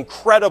having an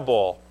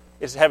incredible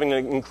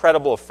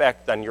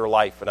effect on your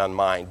life and on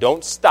mine.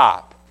 Don't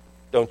stop.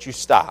 Don't you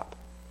stop.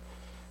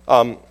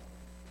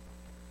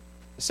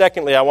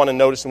 Secondly, I want to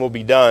notice, and we'll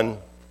be done,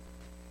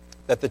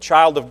 that the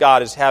child of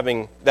God is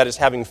having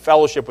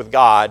fellowship with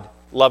God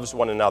loves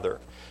one another.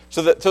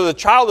 So the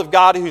child of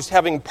God who's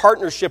having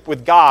partnership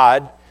with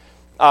God,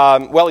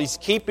 he's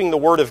keeping the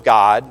Word of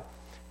God,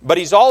 but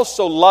he's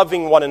also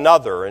loving one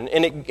another.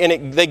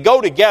 And they go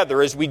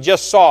together, as we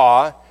just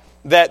saw,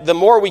 that the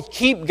more we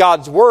keep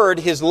God's Word,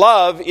 His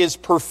love is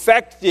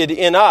perfected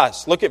in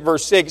us. Look at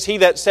verse 6. He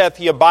that saith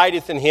he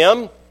abideth in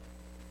Him.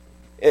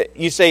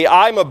 You say,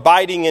 I'm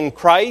abiding in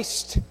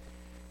Christ.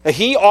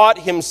 He ought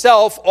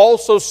himself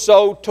also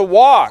so to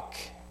walk,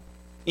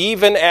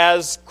 even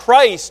as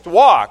Christ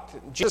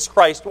walked. Jesus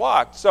Christ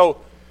walked. So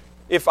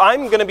if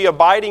I'm going to be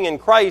abiding in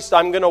Christ,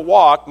 I'm going to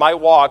walk. My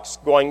walk's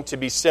going to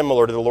be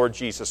similar to the Lord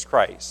Jesus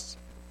Christ.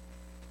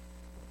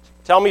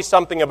 Tell me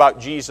something about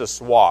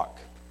Jesus' walk.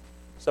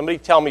 Somebody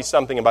tell me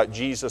something about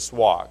Jesus'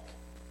 walk.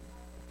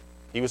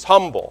 He was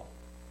humble.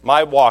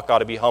 My walk ought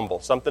to be humble.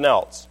 Something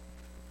else.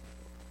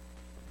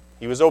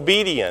 He was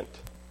obedient.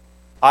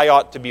 I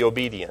ought to be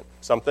obedient.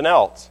 Something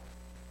else.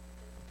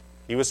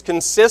 He was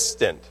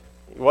consistent.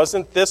 He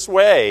wasn't this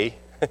way.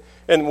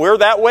 And we're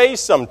that way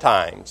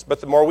sometimes.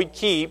 But the more we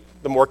keep,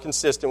 the more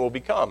consistent we'll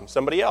become.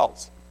 Somebody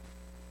else.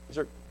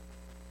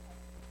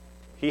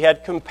 He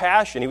had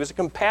compassion. He was a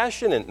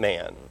compassionate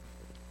man.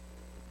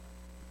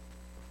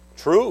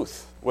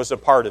 Truth was a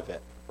part of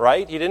it,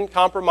 right? He didn't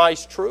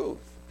compromise truth.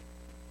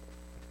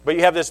 But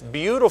you have this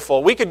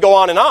beautiful, we could go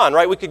on and on,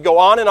 right? We could go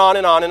on and on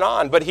and on and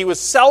on. But he was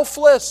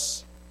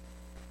selfless.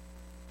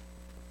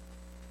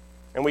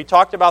 And we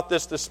talked about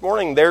this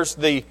morning. There's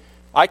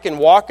I can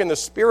walk in the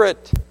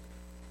Spirit,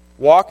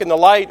 walk in the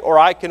light, or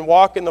I can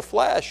walk in the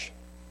flesh.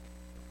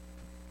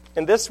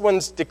 And this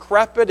one's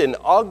decrepit and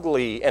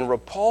ugly and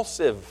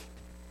repulsive.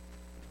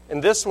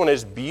 And this one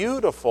is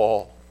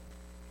beautiful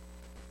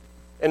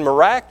and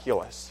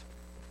miraculous.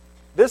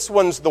 This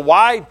one's the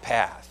wide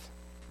path.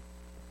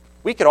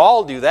 We could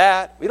all do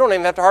that. We don't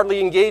even have to hardly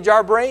engage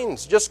our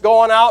brains. Just go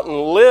on out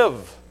and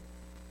live.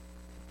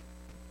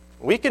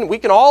 We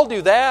can all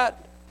do that.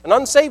 An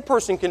unsaved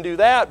person can do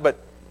that, but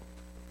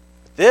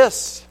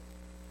this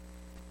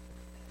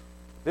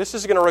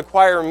is going to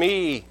require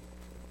me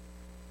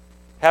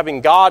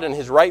having God in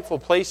His rightful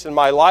place in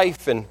my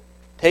life and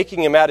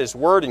taking Him at His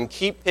word and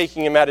keep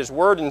taking Him at His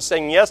word and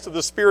saying yes to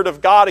the Spirit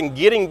of God and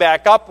getting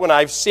back up when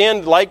I've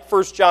sinned, like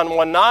 1 John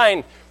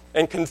 1:9,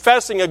 and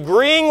confessing,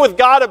 agreeing with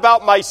God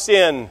about my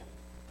sin.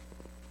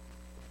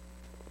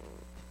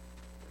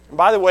 And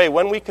by the way,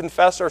 when we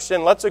confess our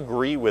sin, let's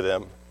agree with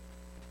Him.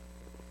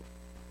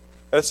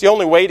 That's the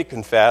only way to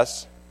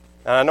confess.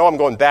 And I know I'm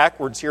going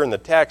backwards here in the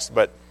text,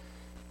 but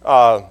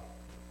I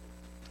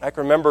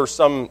can remember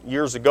some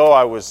years ago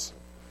I was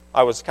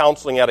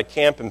counseling at a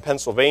camp in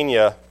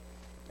Pennsylvania,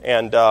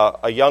 and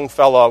a young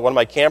fellow, one of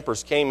my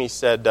campers, came. He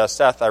said,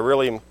 Seth,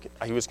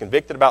 he was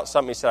convicted about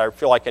something. He said, I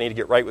feel like I need to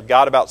get right with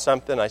God about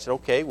something. I said,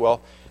 okay,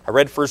 well, I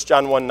read 1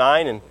 John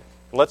 1:9, and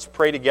let's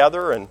pray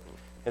together. And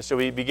so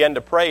we began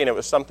to pray, and it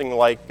was something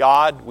like,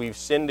 God, we've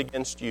sinned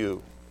against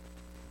you.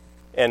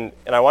 And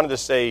I wanted to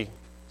say,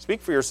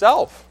 speak for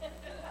yourself.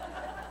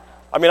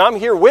 I mean, I'm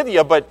here with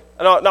you, but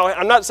no,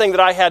 I'm not saying that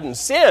I hadn't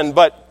sinned,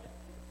 but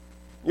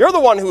you're the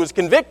one who was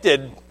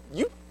convicted.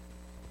 You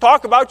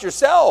talk about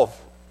yourself.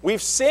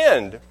 We've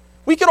sinned.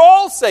 We could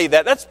all say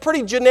that. That's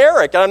pretty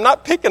generic, and I'm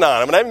not picking on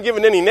them, and I haven't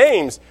given any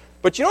names.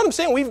 But you know what I'm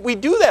saying? We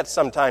do that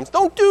sometimes.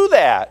 Don't do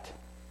that.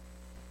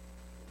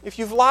 If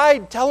you've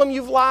lied, tell them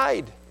you've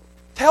lied.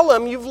 Tell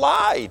them you've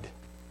lied.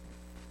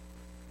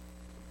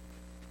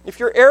 If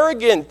you're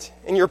arrogant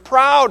and you're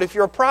proud, if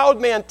you're a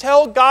proud man,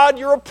 tell God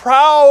you're a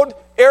proud,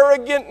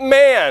 arrogant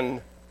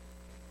man.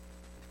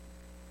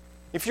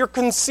 If you're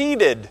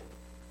conceited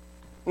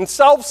and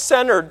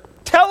self-centered,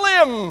 tell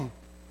him.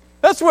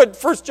 That's what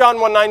 1 John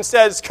 1:9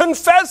 says.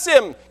 Confess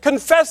him.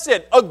 Confess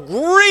it.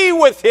 Agree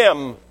with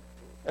him.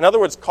 In other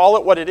words, call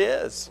it what it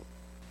is.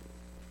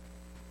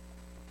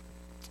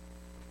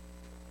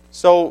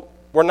 So,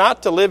 we're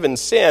not to live in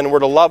sin. We're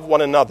to love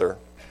one another.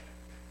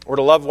 We're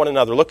to love one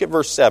another. Look at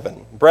verse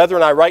 7.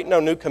 Brethren, I write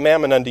no new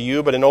commandment unto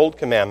you, but an old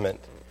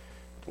commandment,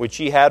 which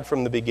ye had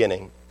from the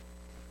beginning.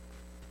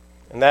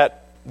 And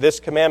this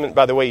commandment,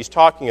 by the way, he's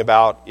talking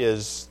about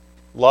is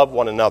love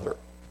one another.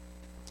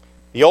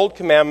 The old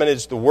commandment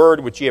is the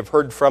word which ye have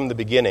heard from the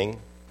beginning.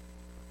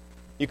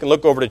 You can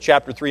look over to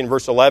chapter 3 and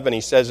verse 11.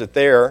 He says it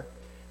there.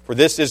 For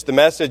this is the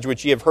message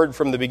which ye have heard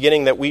from the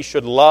beginning, that we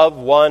should love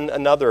one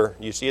another.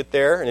 You see it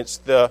there? And it's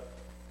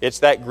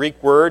that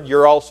Greek word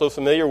you're also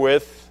familiar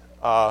with.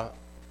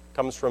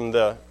 Comes from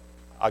the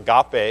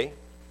agape.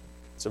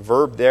 It's a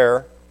verb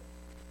there.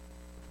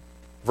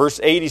 Verse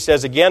 8, he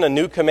says, again, a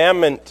new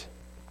commandment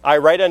I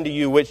write unto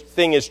you, which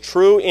thing is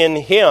true in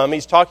him.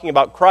 He's talking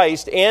about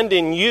Christ, and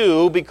in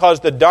you, because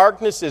the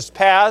darkness is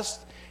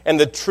past, and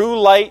the true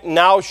light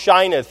now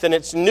shineth. And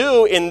it's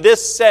new in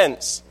this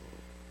sense.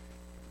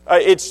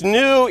 It's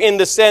new in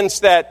the sense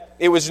that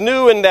it was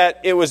new in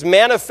that it was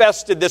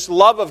manifested, this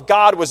love of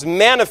God was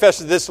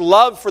manifested, this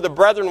love for the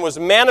brethren was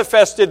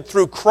manifested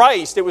through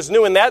Christ. It was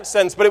new in that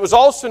sense, but it was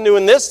also new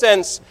in this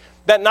sense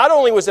that not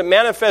only was it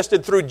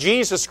manifested through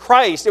Jesus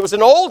Christ, it was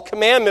an old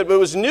commandment, but it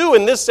was new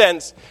in this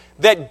sense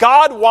that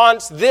God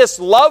wants this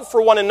love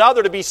for one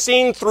another to be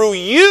seen through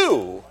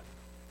you.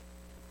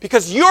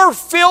 Because you're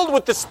filled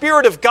with the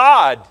Spirit of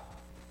God.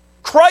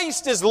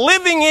 Christ is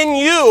living in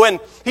you, and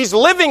He's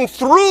living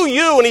through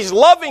you, and He's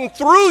loving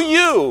through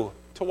you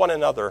to one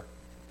another.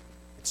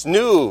 It's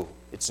new.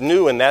 It's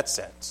new in that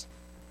sense.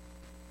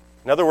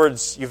 In other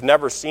words, you've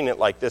never seen it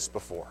like this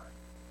before.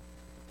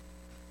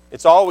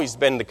 It's always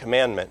been the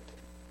commandment,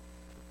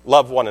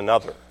 love one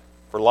another,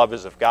 for love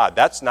is of God.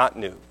 That's not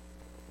new.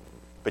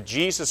 But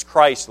Jesus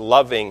Christ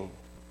loving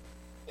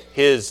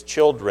His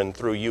children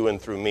through you and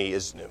through me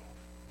is new.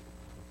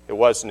 It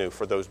was new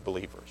for those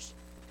believers.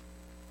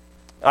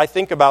 I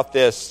think about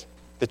this.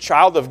 The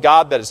child of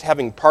God that is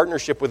having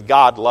partnership with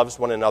God loves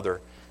one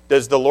another.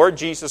 Does the Lord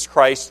Jesus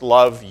Christ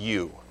love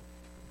you?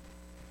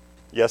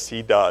 Yes,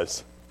 He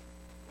does.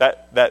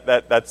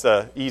 That's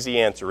an easy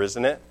answer,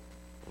 isn't it?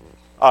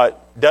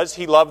 Does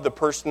He love the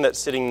person that's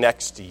sitting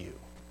next to you?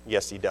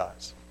 Yes, He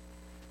does.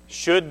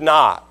 Should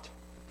not,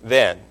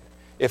 then,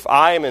 if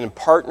I am in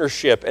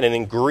partnership and in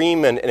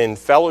agreement and in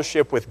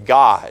fellowship with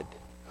God,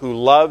 who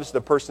loves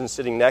the person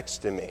sitting next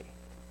to me,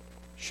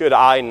 should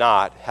I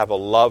not have a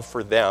love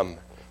for them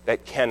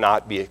that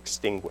cannot be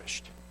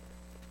extinguished?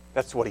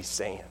 That's what he's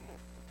saying.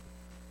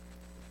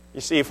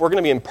 You see, if we're going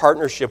to be in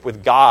partnership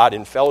with God,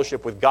 in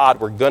fellowship with God,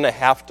 we're going to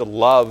have to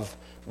love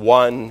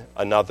one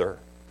another.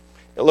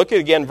 Now look at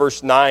again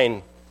verse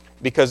 9.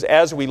 Because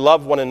as we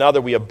love one another,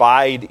 we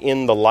abide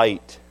in the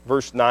light.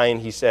 Verse 9,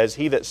 he says,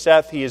 He that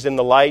saith he is in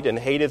the light and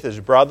hateth his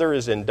brother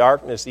is in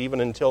darkness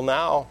even until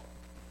now.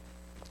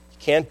 You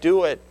can't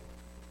do it.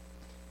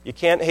 You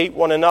can't hate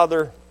one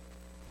another.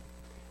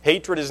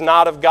 Hatred is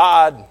not of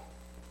God.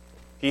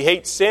 He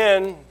hates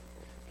sin.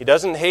 He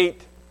doesn't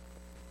hate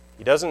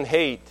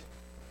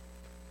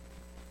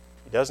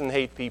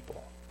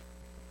people.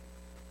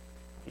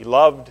 He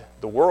loved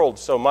the world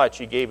so much,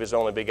 He gave His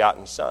only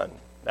begotten Son.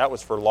 That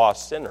was for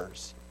lost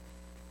sinners.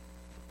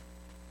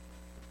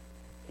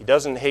 He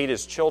doesn't hate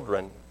His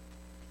children.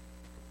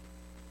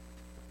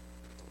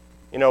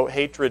 You know,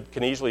 hatred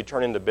can easily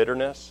turn into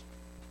bitterness,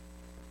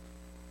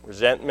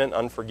 resentment,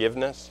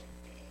 unforgiveness.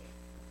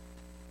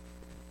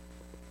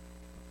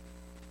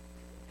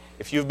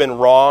 If you've been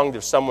wronged,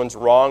 if someone's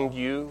wronged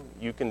you,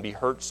 you can be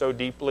hurt so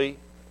deeply.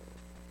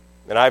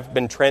 And I've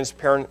been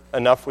transparent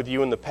enough with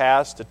you in the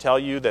past to tell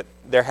you that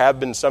there have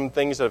been some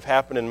things that have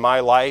happened in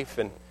my life,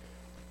 and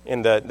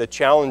the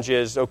challenge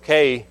is,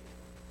 okay,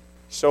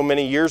 So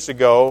many years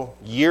ago,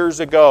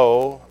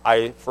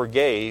 I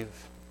forgave.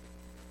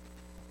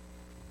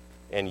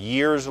 And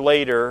years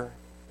later,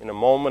 in a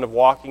moment of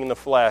walking in the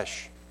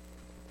flesh,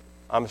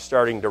 I'm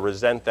starting to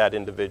resent that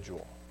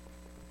individual.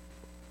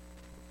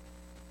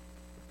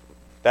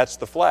 That's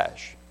the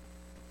flesh.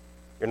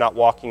 You're not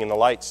walking in the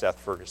light, Seth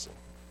Ferguson.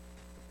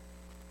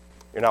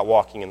 You're not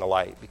walking in the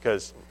light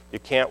because you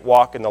can't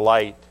walk in the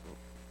light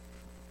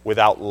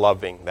without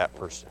loving that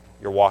person.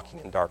 You're walking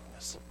in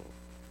darkness.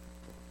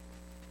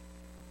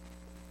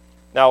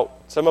 Now,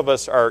 some of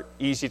us are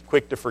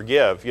quick to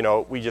forgive.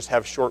 We just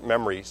have short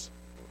memories.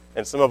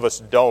 And some of us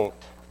don't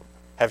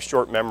have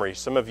short memories.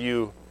 Some of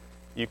you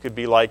could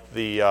be like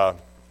the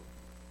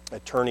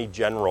Attorney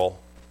General.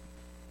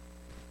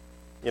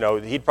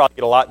 He'd probably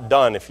get a lot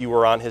done if you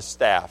were on his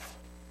staff.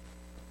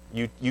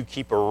 You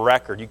keep a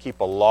record, you keep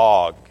a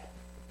log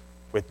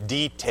with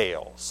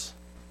details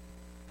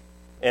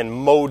and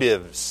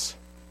motives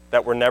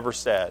that were never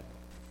said.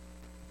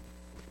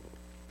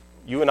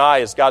 You and I,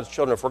 as God's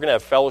children, if we're going to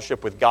have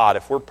fellowship with God,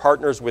 if we're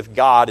partners with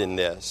God in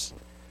this,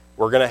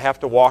 we're going to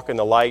have to walk in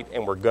the light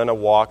and we're going to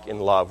walk in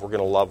love. We're going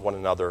to love one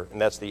another, and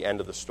that's the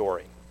end of the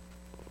story.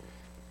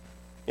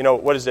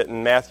 What is it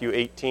in Matthew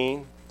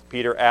 18?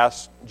 Peter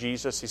asked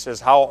Jesus, he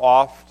says, "How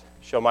oft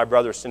shall my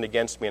brother sin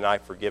against me and I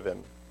forgive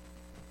him?"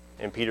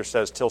 And Peter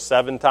says, "Till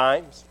 7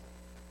 times."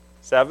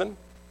 7?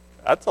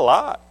 That's a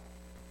lot.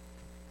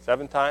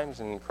 7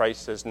 times? And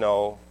Christ says,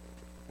 "No,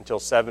 until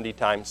 70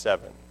 times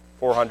 7.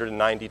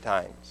 490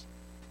 times.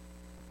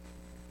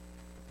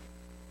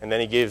 And then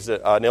he gives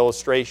an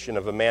illustration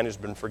of a man who's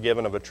been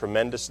forgiven of a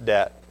tremendous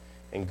debt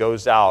and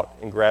goes out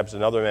and grabs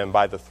another man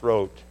by the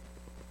throat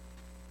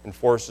and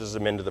forces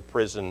him into the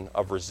prison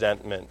of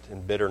resentment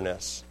and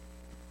bitterness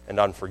and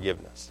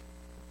unforgiveness.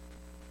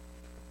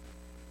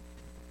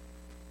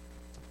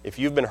 If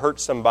you've been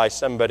hurt by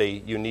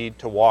somebody, you need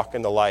to walk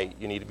in the light.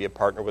 You need to be a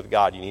partner with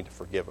God. You need to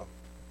forgive them.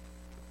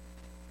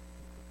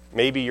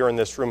 Maybe you're in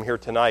this room here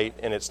tonight,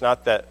 and it's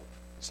not that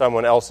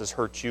someone else has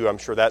hurt you. I'm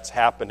sure that's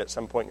happened at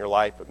some point in your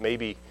life, but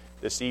maybe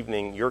this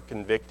evening you're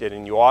convicted,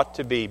 and you ought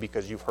to be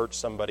because you've hurt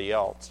somebody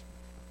else.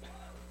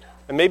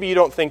 And maybe you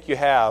don't think you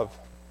have.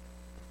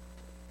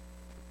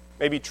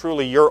 Maybe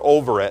truly you're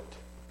over it,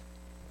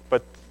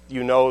 but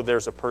you know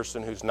there's a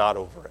person who's not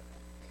over it,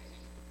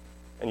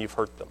 and you've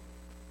hurt them.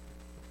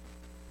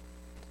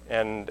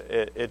 And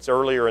it's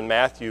earlier in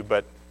Matthew,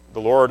 but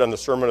the Lord on the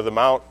Sermon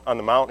on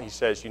the Mount, he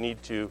says you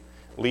need to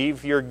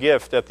leave your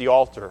gift at the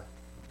altar.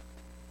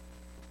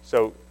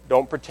 So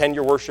don't pretend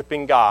you're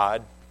worshiping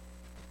God.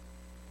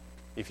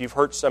 If you've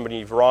hurt somebody,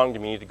 you've wronged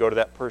them, you need to go to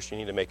that person,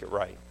 you need to make it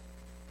right.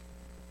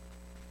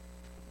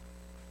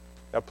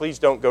 Now, please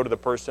don't go to the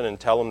person and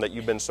tell them that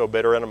you've been so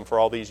bitter at them for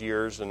all these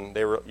years and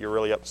you're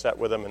really upset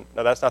with them.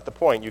 No, that's not the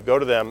point. You go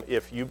to them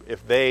if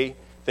they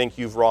think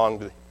you've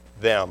wronged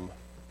them.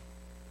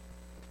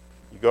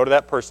 You go to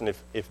that person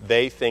if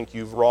they think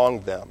you've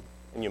wronged them,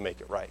 and you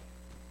make it right.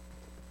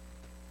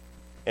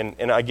 And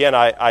again,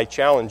 I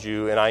challenge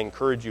you and I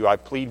encourage you, I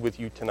plead with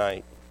you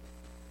tonight.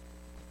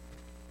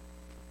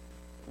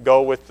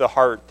 Go with the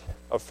heart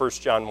of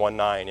 1 John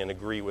 1:9 and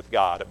agree with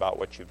God about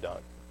what you've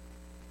done.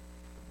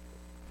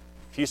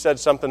 If you said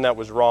something that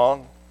was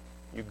wrong,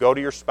 you go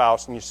to your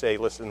spouse and you say,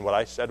 "Listen, what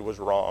I said was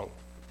wrong.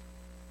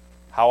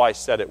 How I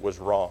said it was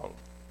wrong."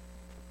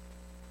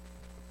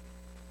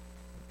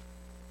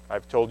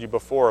 I've told you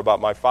before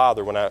about my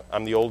father. When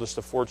I'm the oldest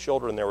of 4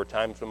 children, there were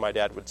times when my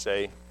dad would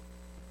say,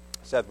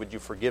 "Seth, would you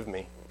forgive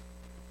me?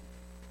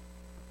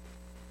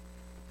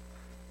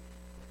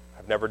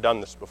 I've never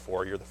done this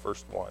before. You're the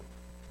first one."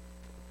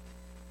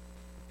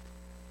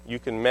 You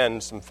can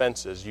mend some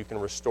fences. You can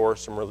restore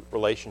some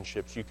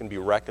relationships. You can be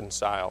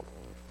reconciled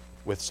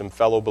with some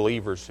fellow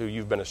believers who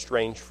you've been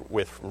estranged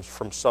with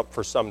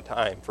for some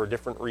time for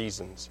different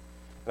reasons.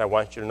 And I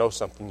want you to know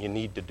something. You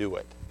need to do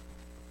it.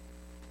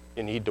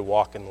 You need to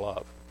walk in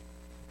love.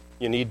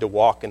 You need to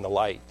walk in the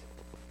light.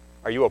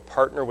 Are you a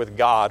partner with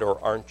God or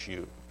aren't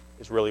you?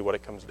 Is really what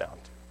it comes down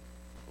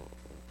to.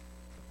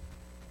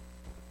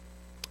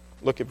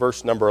 Look at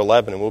verse number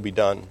 11 and we'll be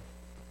done.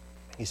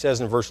 He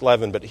says in verse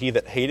 11, "But he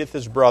that hateth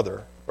his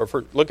brother,"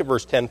 look at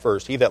verse 10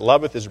 first. "He that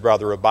loveth his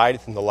brother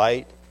abideth in the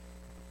light,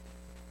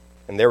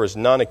 and there is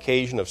none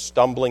occasion of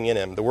stumbling in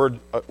him." The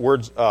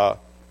words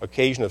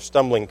occasion of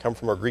stumbling come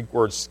from our Greek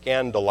word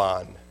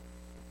scandalon.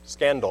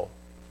 Scandal.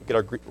 We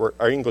get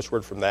our English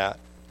word from that.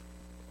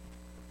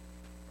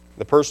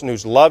 The person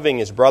who's loving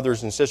his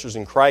brothers and sisters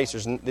in Christ,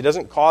 it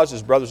doesn't cause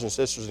his brothers and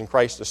sisters in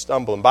Christ to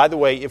stumble. And by the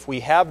way, if we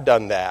have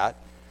done that,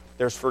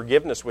 there's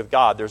forgiveness with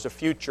God. There's a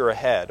future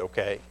ahead,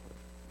 okay?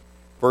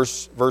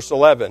 Verse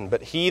 11,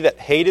 "But he that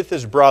hateth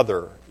his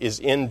brother is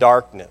in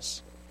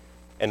darkness,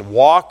 and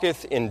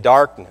walketh in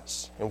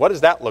darkness." And what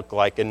does that look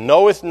like? "And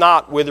knoweth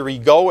not whither he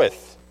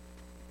goeth."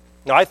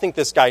 Now, I think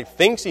this guy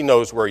thinks he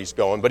knows where he's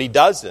going, but he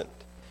doesn't.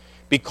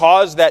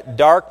 "Because that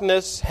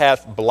darkness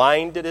hath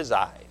blinded his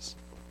eyes."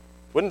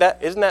 Isn't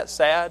that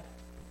sad?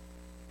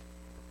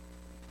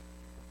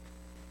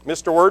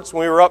 Mr. Wirtz,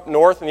 when we were up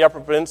north in the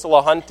Upper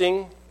Peninsula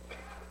hunting,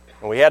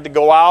 and we had to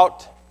go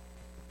out,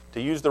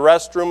 to use the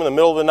restroom in the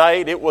middle of the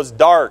night, it was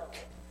dark.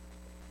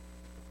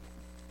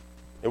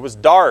 It was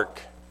dark.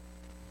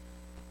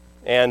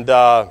 And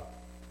if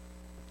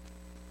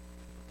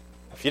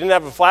you didn't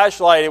have a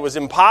flashlight, it was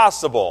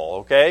impossible,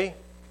 okay?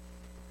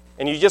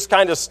 And you just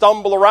kind of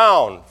stumble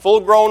around,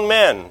 full-grown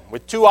men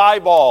with 2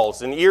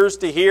 eyeballs and ears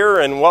to hear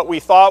and what we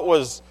thought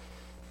was,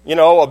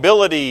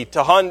 ability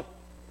to hunt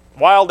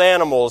wild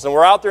animals. And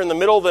we're out there in the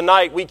middle of the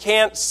night. We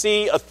can't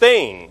see a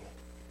thing.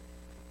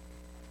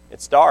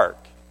 It's dark.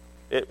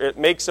 It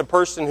makes a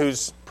person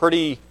who's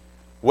pretty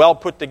well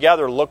put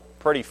together look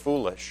pretty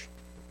foolish.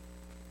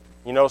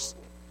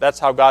 That's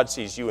how God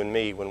sees you and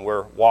me when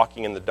we're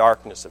walking in the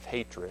darkness of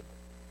hatred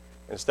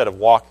instead of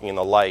walking in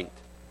the light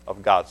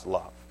of God's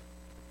love.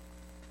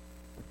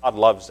 God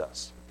loves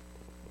us,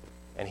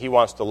 and He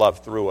wants to love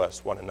through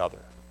us one another,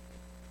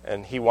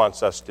 and He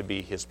wants us to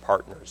be His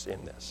partners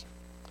in this.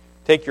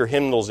 Take your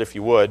hymnals, if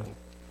you would.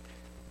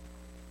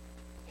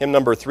 Hymn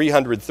number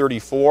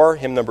 334.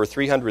 Hymn number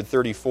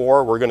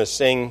 334. We're going to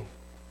sing,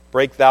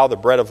 "Break Thou the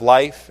Bread of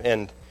Life."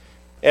 And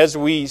as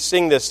we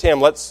sing this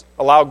hymn, let's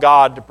allow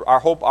God, I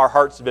hope our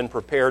hearts have been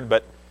prepared,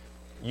 but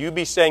you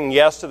be saying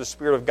yes to the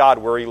Spirit of God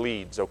where He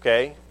leads,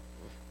 okay?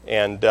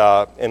 And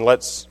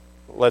let's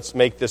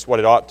make this what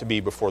it ought to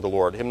be before the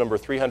Lord. Hymn number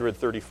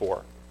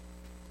 334.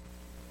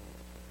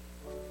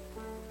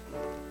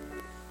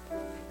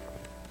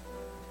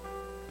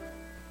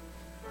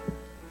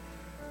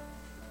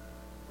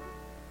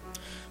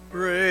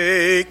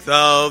 Break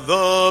Thou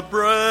the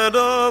bread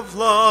of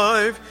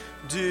life,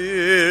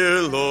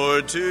 dear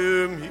Lord,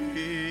 to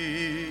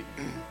me,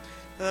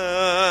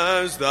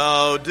 as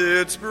Thou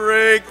didst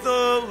break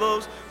the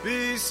loaves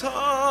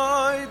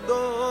beside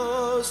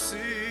the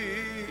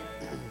sea.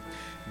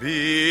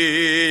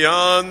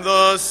 Beyond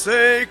the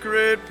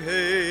sacred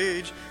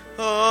page,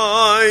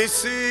 I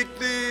seek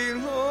Thee,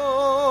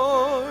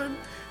 Lord.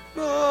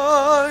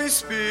 My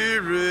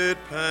spirit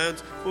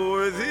pants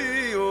for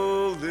Thee,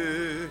 O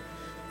living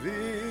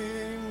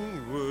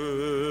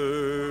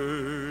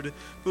Word.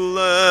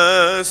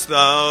 Bless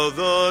Thou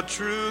the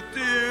truth,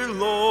 dear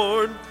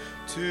Lord,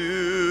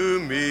 to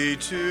me,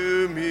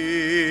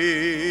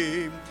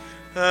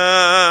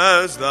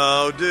 as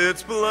Thou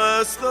didst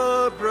bless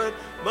the bread,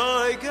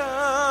 my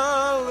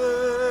Galilee.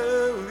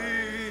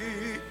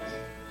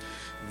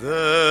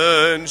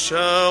 Then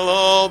shall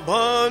all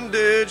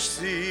bondage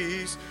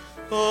cease,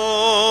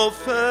 all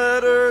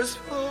fetters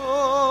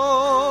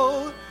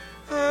fall,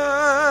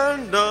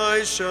 and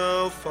I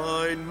shall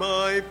find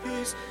my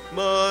peace,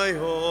 my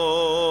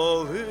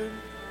all in.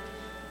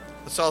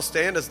 Let's all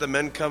stand as the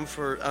men come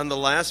on the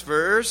last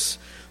verse.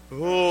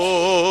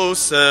 Oh,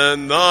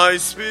 send Thy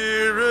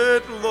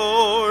Spirit,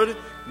 Lord,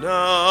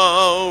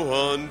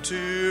 now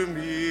unto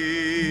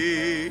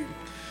me,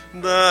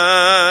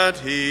 that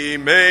He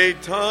may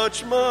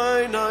touch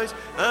mine eyes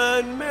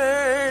and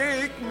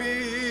make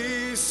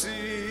me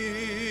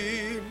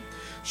see.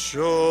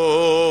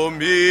 Show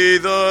me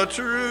the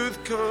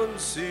truth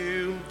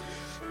concealed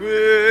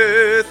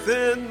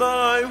within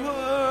Thy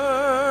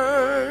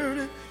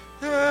word,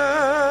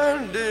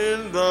 and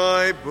in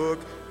Thy book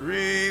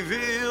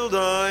revealed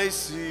I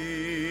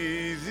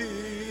see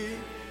Thee,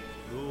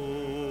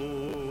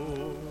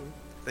 Lord.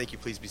 Thank you.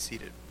 Please be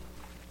seated.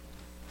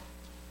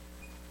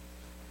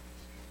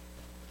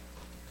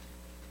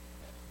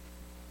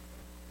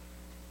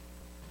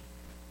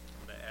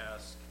 I'm going to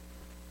ask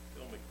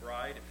Phil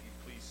McBride if you'd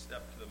please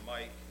step to the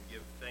mic and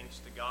give thanks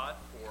to God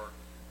for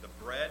the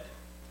bread,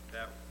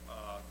 that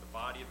the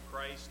body of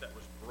Christ that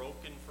was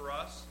broken for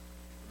us.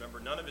 Remember,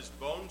 none of His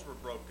bones were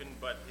broken,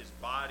 but His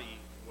body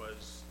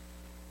was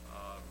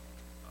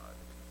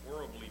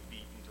horribly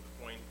beaten to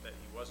the point that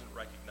He wasn't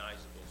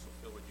recognizable. So,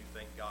 Phil, would you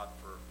thank God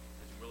for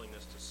His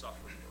willingness to suffer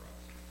for us?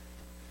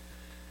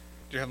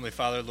 Dear Heavenly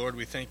Father, Lord,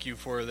 we thank You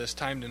for this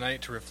time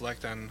tonight to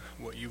reflect on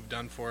what You've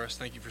done for us.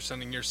 Thank You for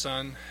sending Your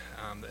Son,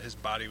 that His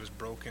body was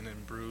broken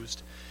and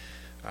bruised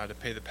to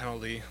pay the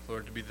penalty,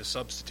 Lord, to be the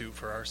substitute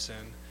for our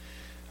sin.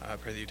 I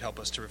pray that You'd help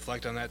us to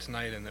reflect on that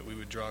tonight, and that we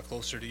would draw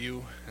closer to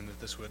You, and that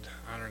this would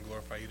honor and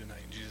glorify You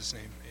tonight. In Jesus'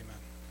 name, amen.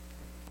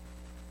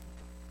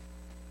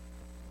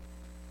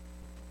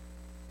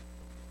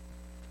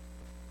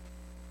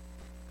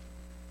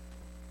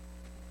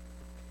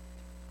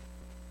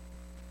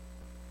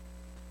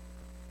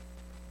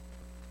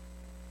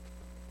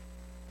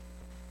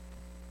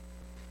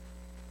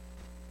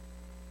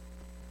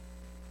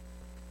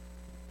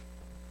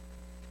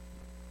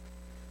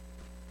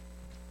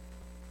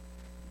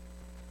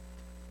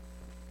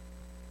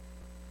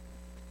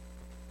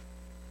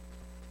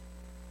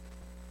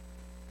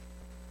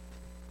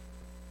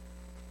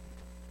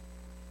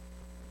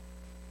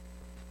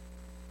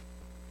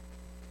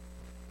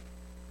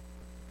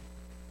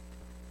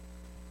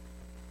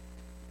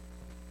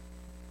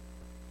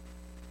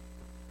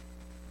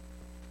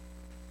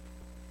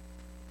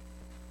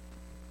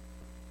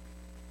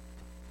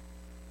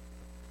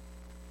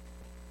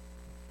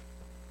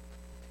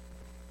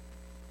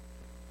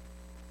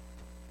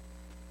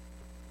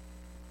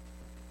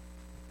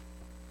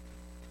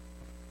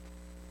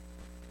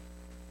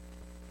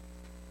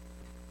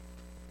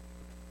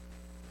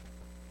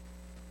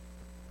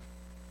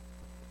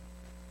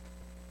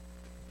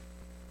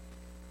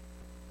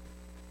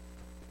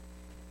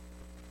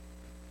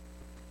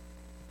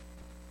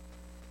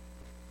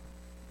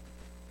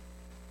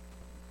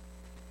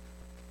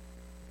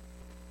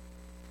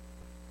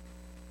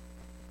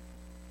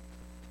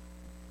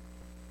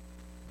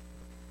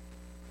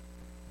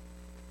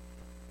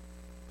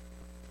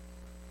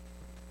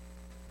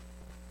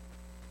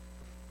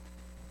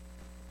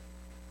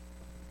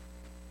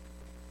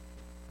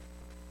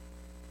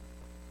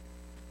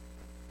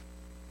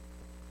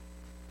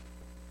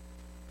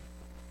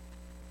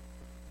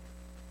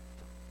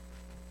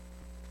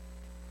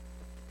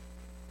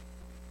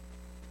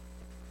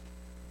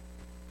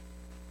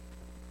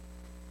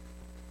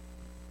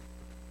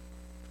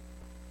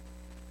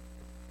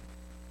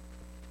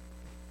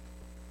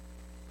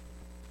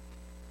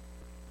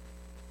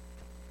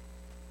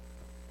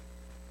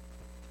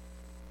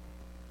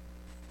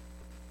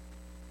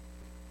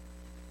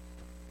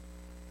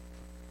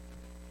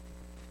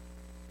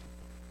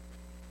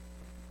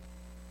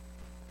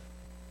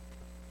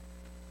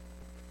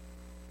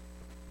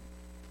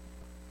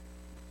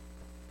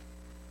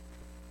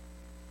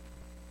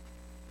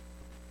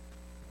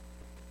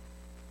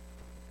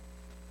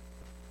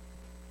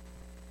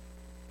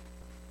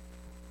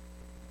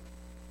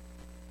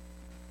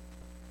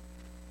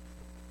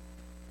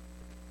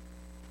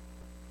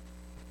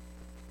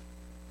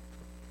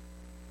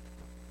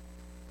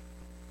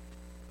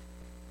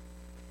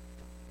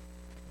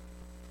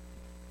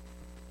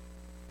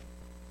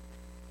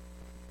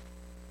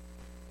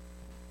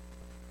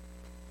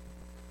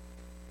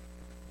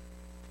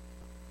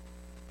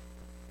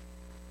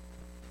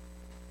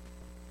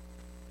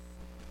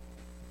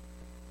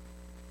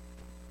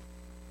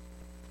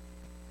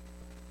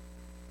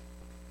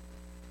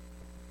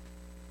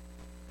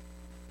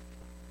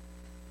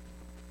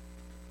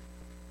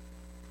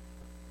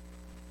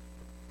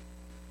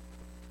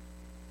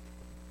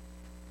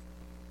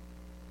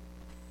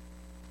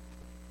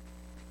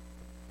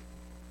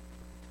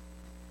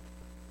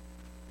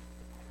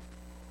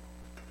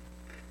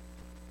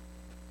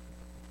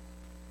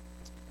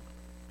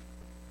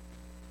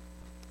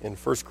 In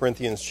 1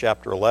 Corinthians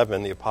chapter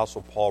 11, the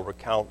Apostle Paul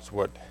recounts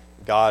what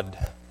God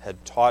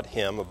had taught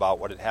him about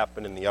what had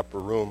happened in the upper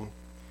room.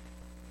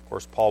 Of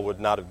course, Paul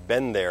would not have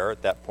been there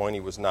at that point. He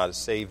was not a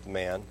saved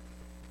man.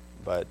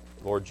 But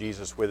Lord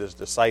Jesus, with his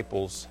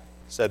disciples,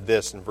 said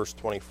this in verse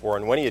 24,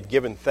 "And when he had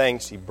given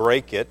thanks, he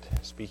brake it,"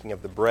 speaking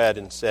of the bread,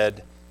 "and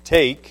said,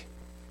 'Take,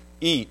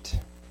 eat.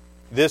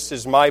 This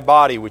is my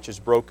body which is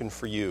broken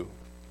for you.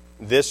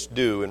 This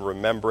do in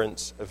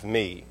remembrance of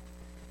me.'"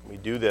 We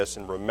do this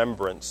in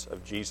remembrance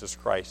of Jesus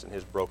Christ and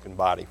his broken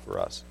body for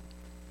us.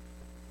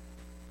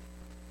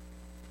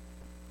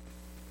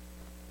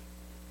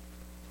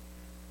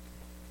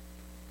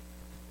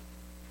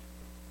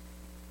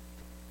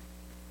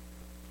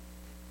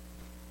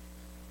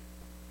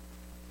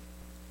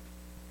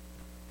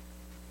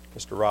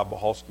 Mr. Rob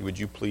Bohalski, would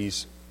you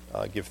please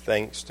give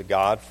thanks to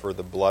God for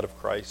the blood of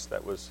Christ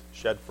that was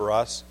shed for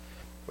us,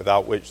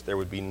 without which there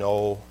would be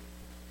no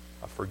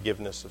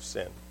forgiveness of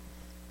sin?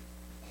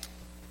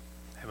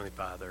 Heavenly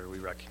Father, we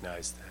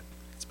recognize that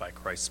it's by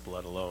Christ's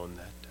blood alone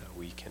that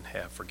we can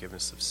have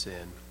forgiveness of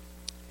sin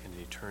and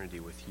an eternity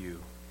with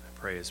you. I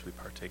pray as we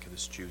partake of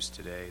this juice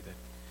today that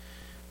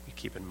we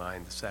keep in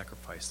mind the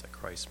sacrifice that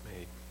Christ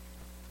made,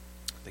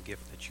 the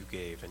gift that you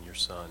gave in your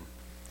Son.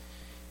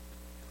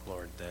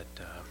 Lord, that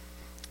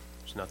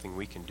there's nothing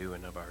we can do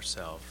in of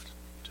ourselves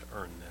to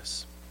earn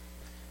this.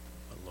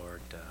 But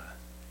Lord,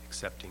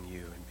 accepting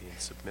you and being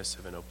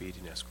submissive and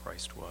obedient as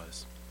Christ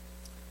was,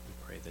 we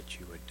pray that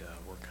you would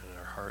work on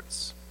our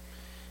hearts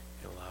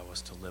and allow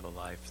us to live a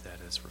life that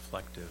is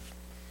reflective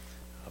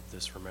of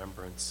this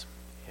remembrance,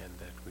 and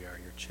that we are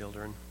your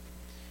children,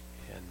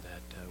 and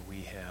that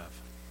we have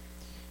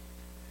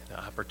an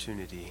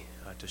opportunity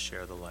to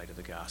share the light of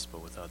the gospel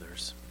with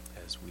others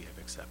as we have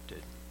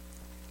accepted.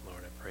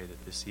 Lord, I pray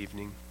that this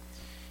evening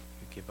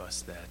you give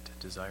us that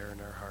desire in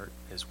our heart,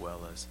 as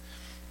well as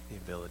the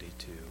ability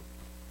to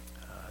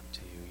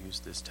use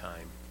this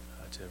time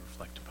to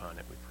reflect upon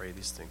it. We pray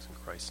these things in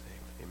Christ's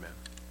name. Amen.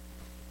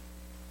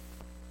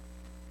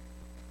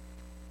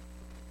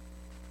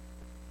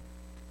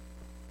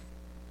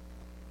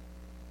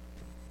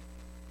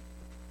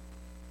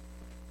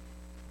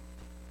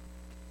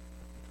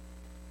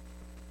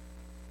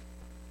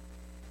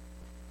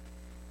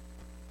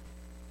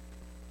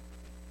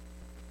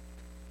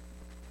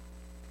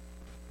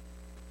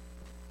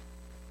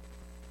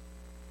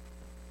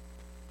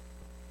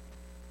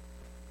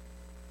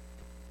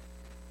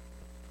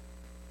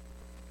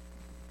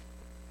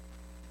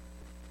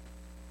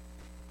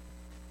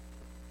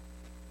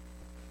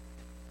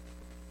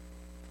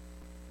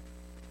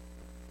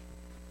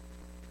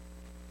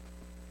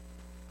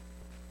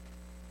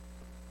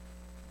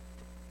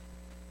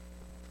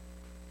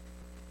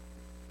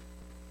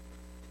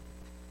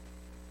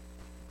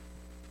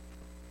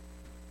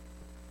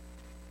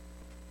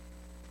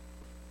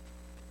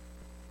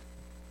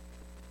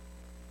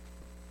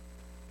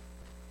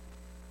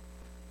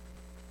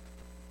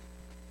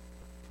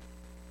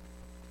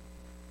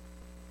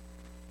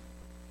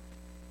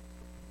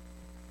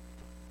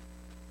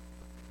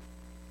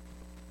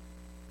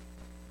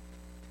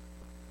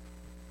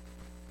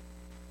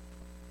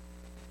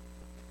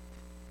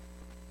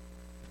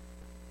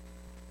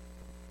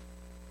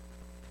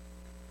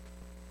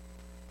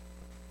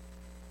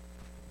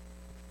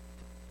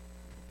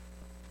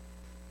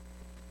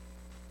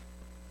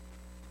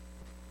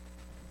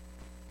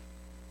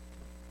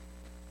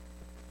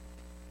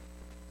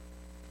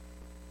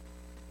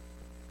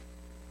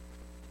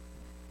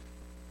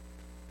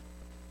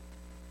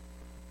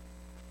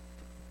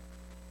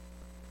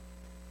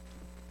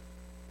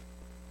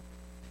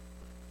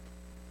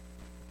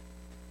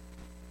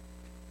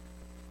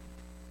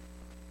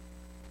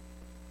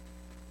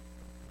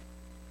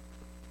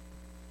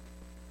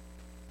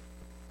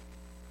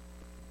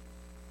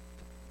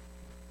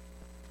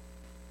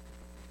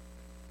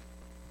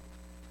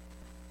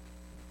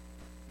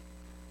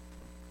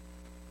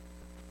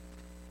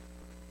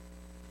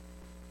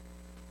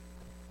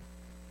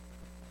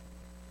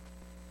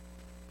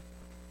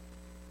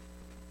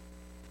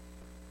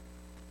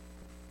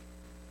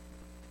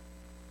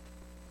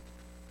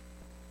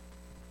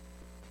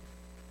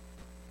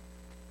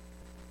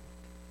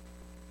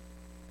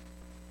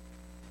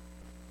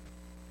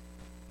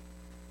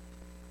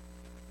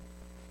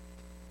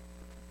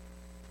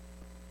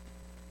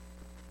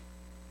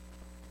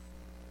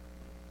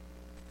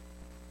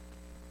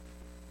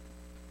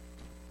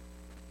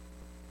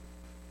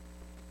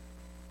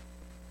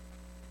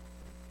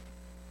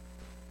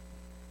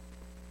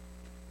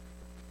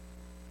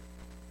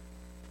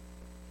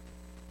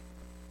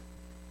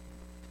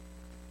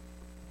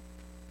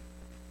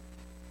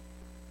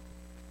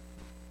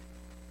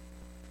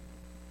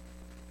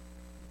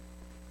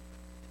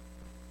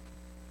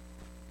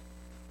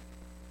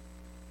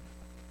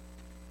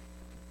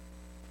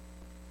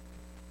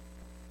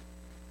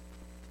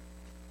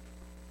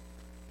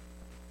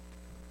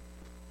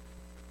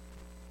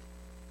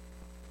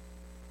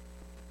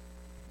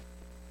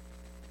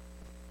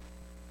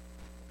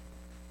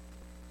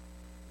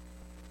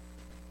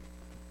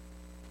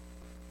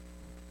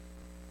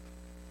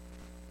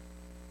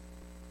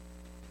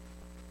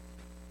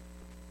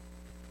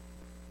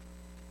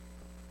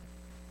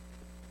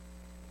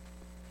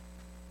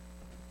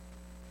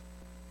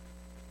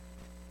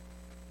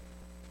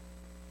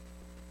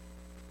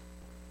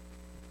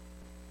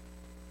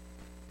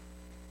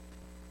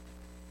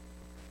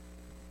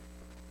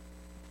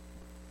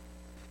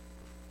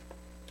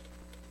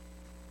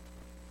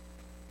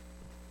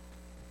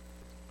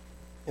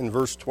 In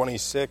verse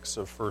 26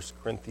 of 1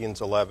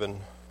 Corinthians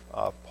 11,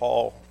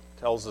 Paul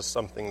tells us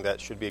something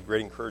that should be a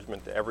great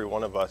encouragement to every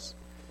one of us.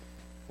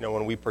 You know,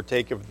 when we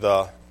partake of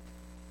the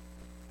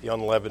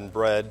unleavened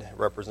bread, it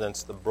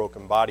represents the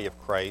broken body of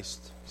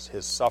Christ,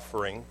 his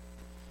suffering.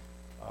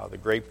 The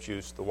grape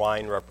juice, the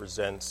wine,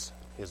 represents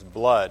his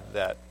blood,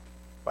 that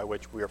by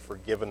which we are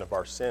forgiven of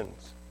our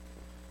sins.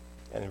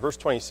 And in verse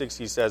 26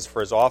 he says,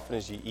 "For as often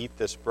as ye eat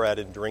this bread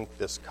and drink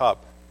this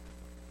cup,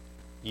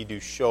 ye do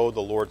show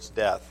the Lord's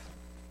death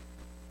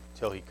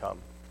till he come."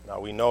 Now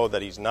we know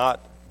that he's not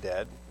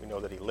dead. We know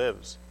that he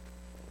lives.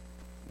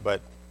 But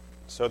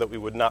so that we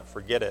would not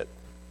forget it,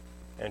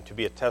 and to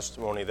be a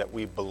testimony that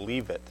we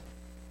believe it,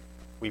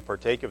 we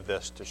partake of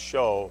this to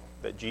show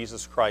that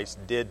Jesus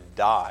Christ did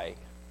die,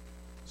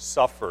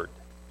 suffered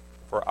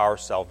for our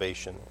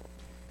salvation.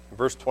 In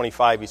verse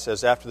 25 he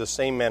says, "After the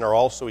same manner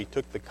also he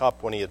took the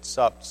cup when he had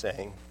supped,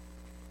 saying,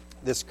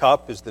 This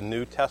cup is the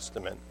New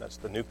Testament," that's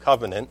the new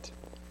covenant,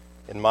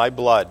 "in my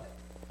blood.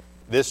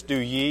 This do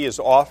ye as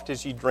oft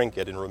as ye drink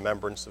it in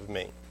remembrance of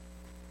me,"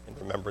 in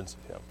remembrance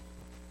of him.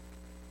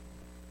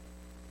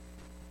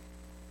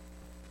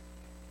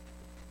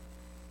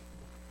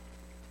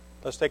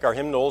 Let's take our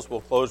hymnals.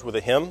 We'll close with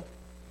a hymn.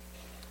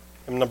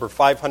 Hymn number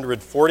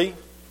 540.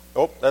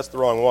 Oh, that's the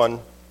wrong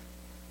one.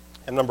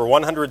 Hymn number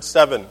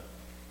 107.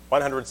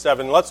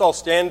 107. Let's all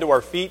stand to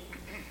our feet.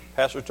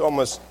 Pastor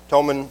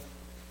Toman,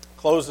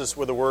 close us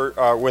with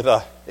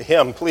a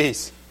hymn,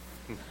 please.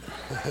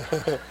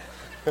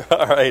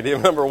 All right,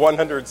 hymn number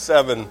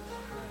 107.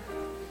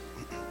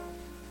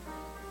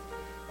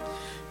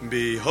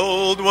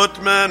 Behold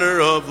what manner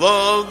of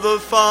love the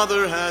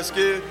Father has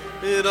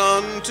given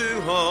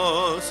unto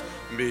us.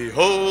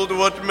 Behold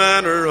what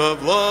manner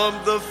of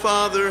love the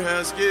Father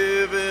has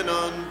given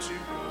unto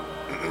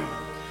us.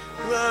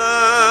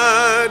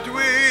 That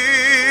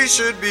we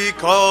should be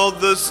called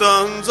the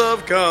sons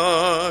of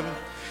God.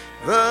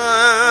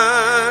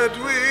 That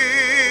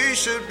we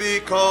should be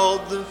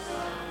called the...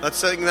 Let's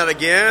sing that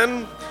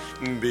again.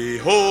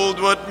 Behold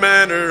what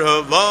manner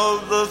of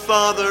love the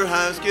Father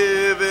has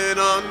given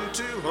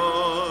unto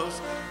us.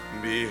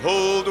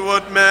 Behold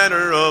what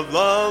manner of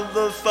love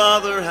the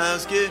Father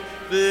has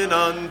given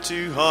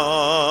unto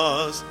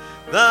us.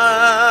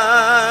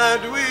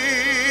 That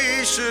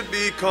we should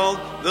be called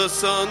the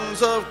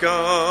sons of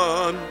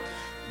God.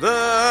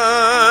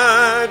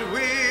 That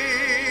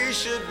we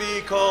should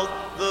be called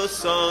the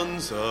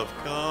sons of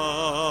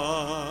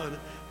God.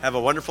 Have a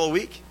wonderful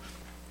week.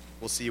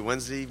 We'll see you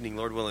Wednesday evening,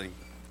 Lord willing.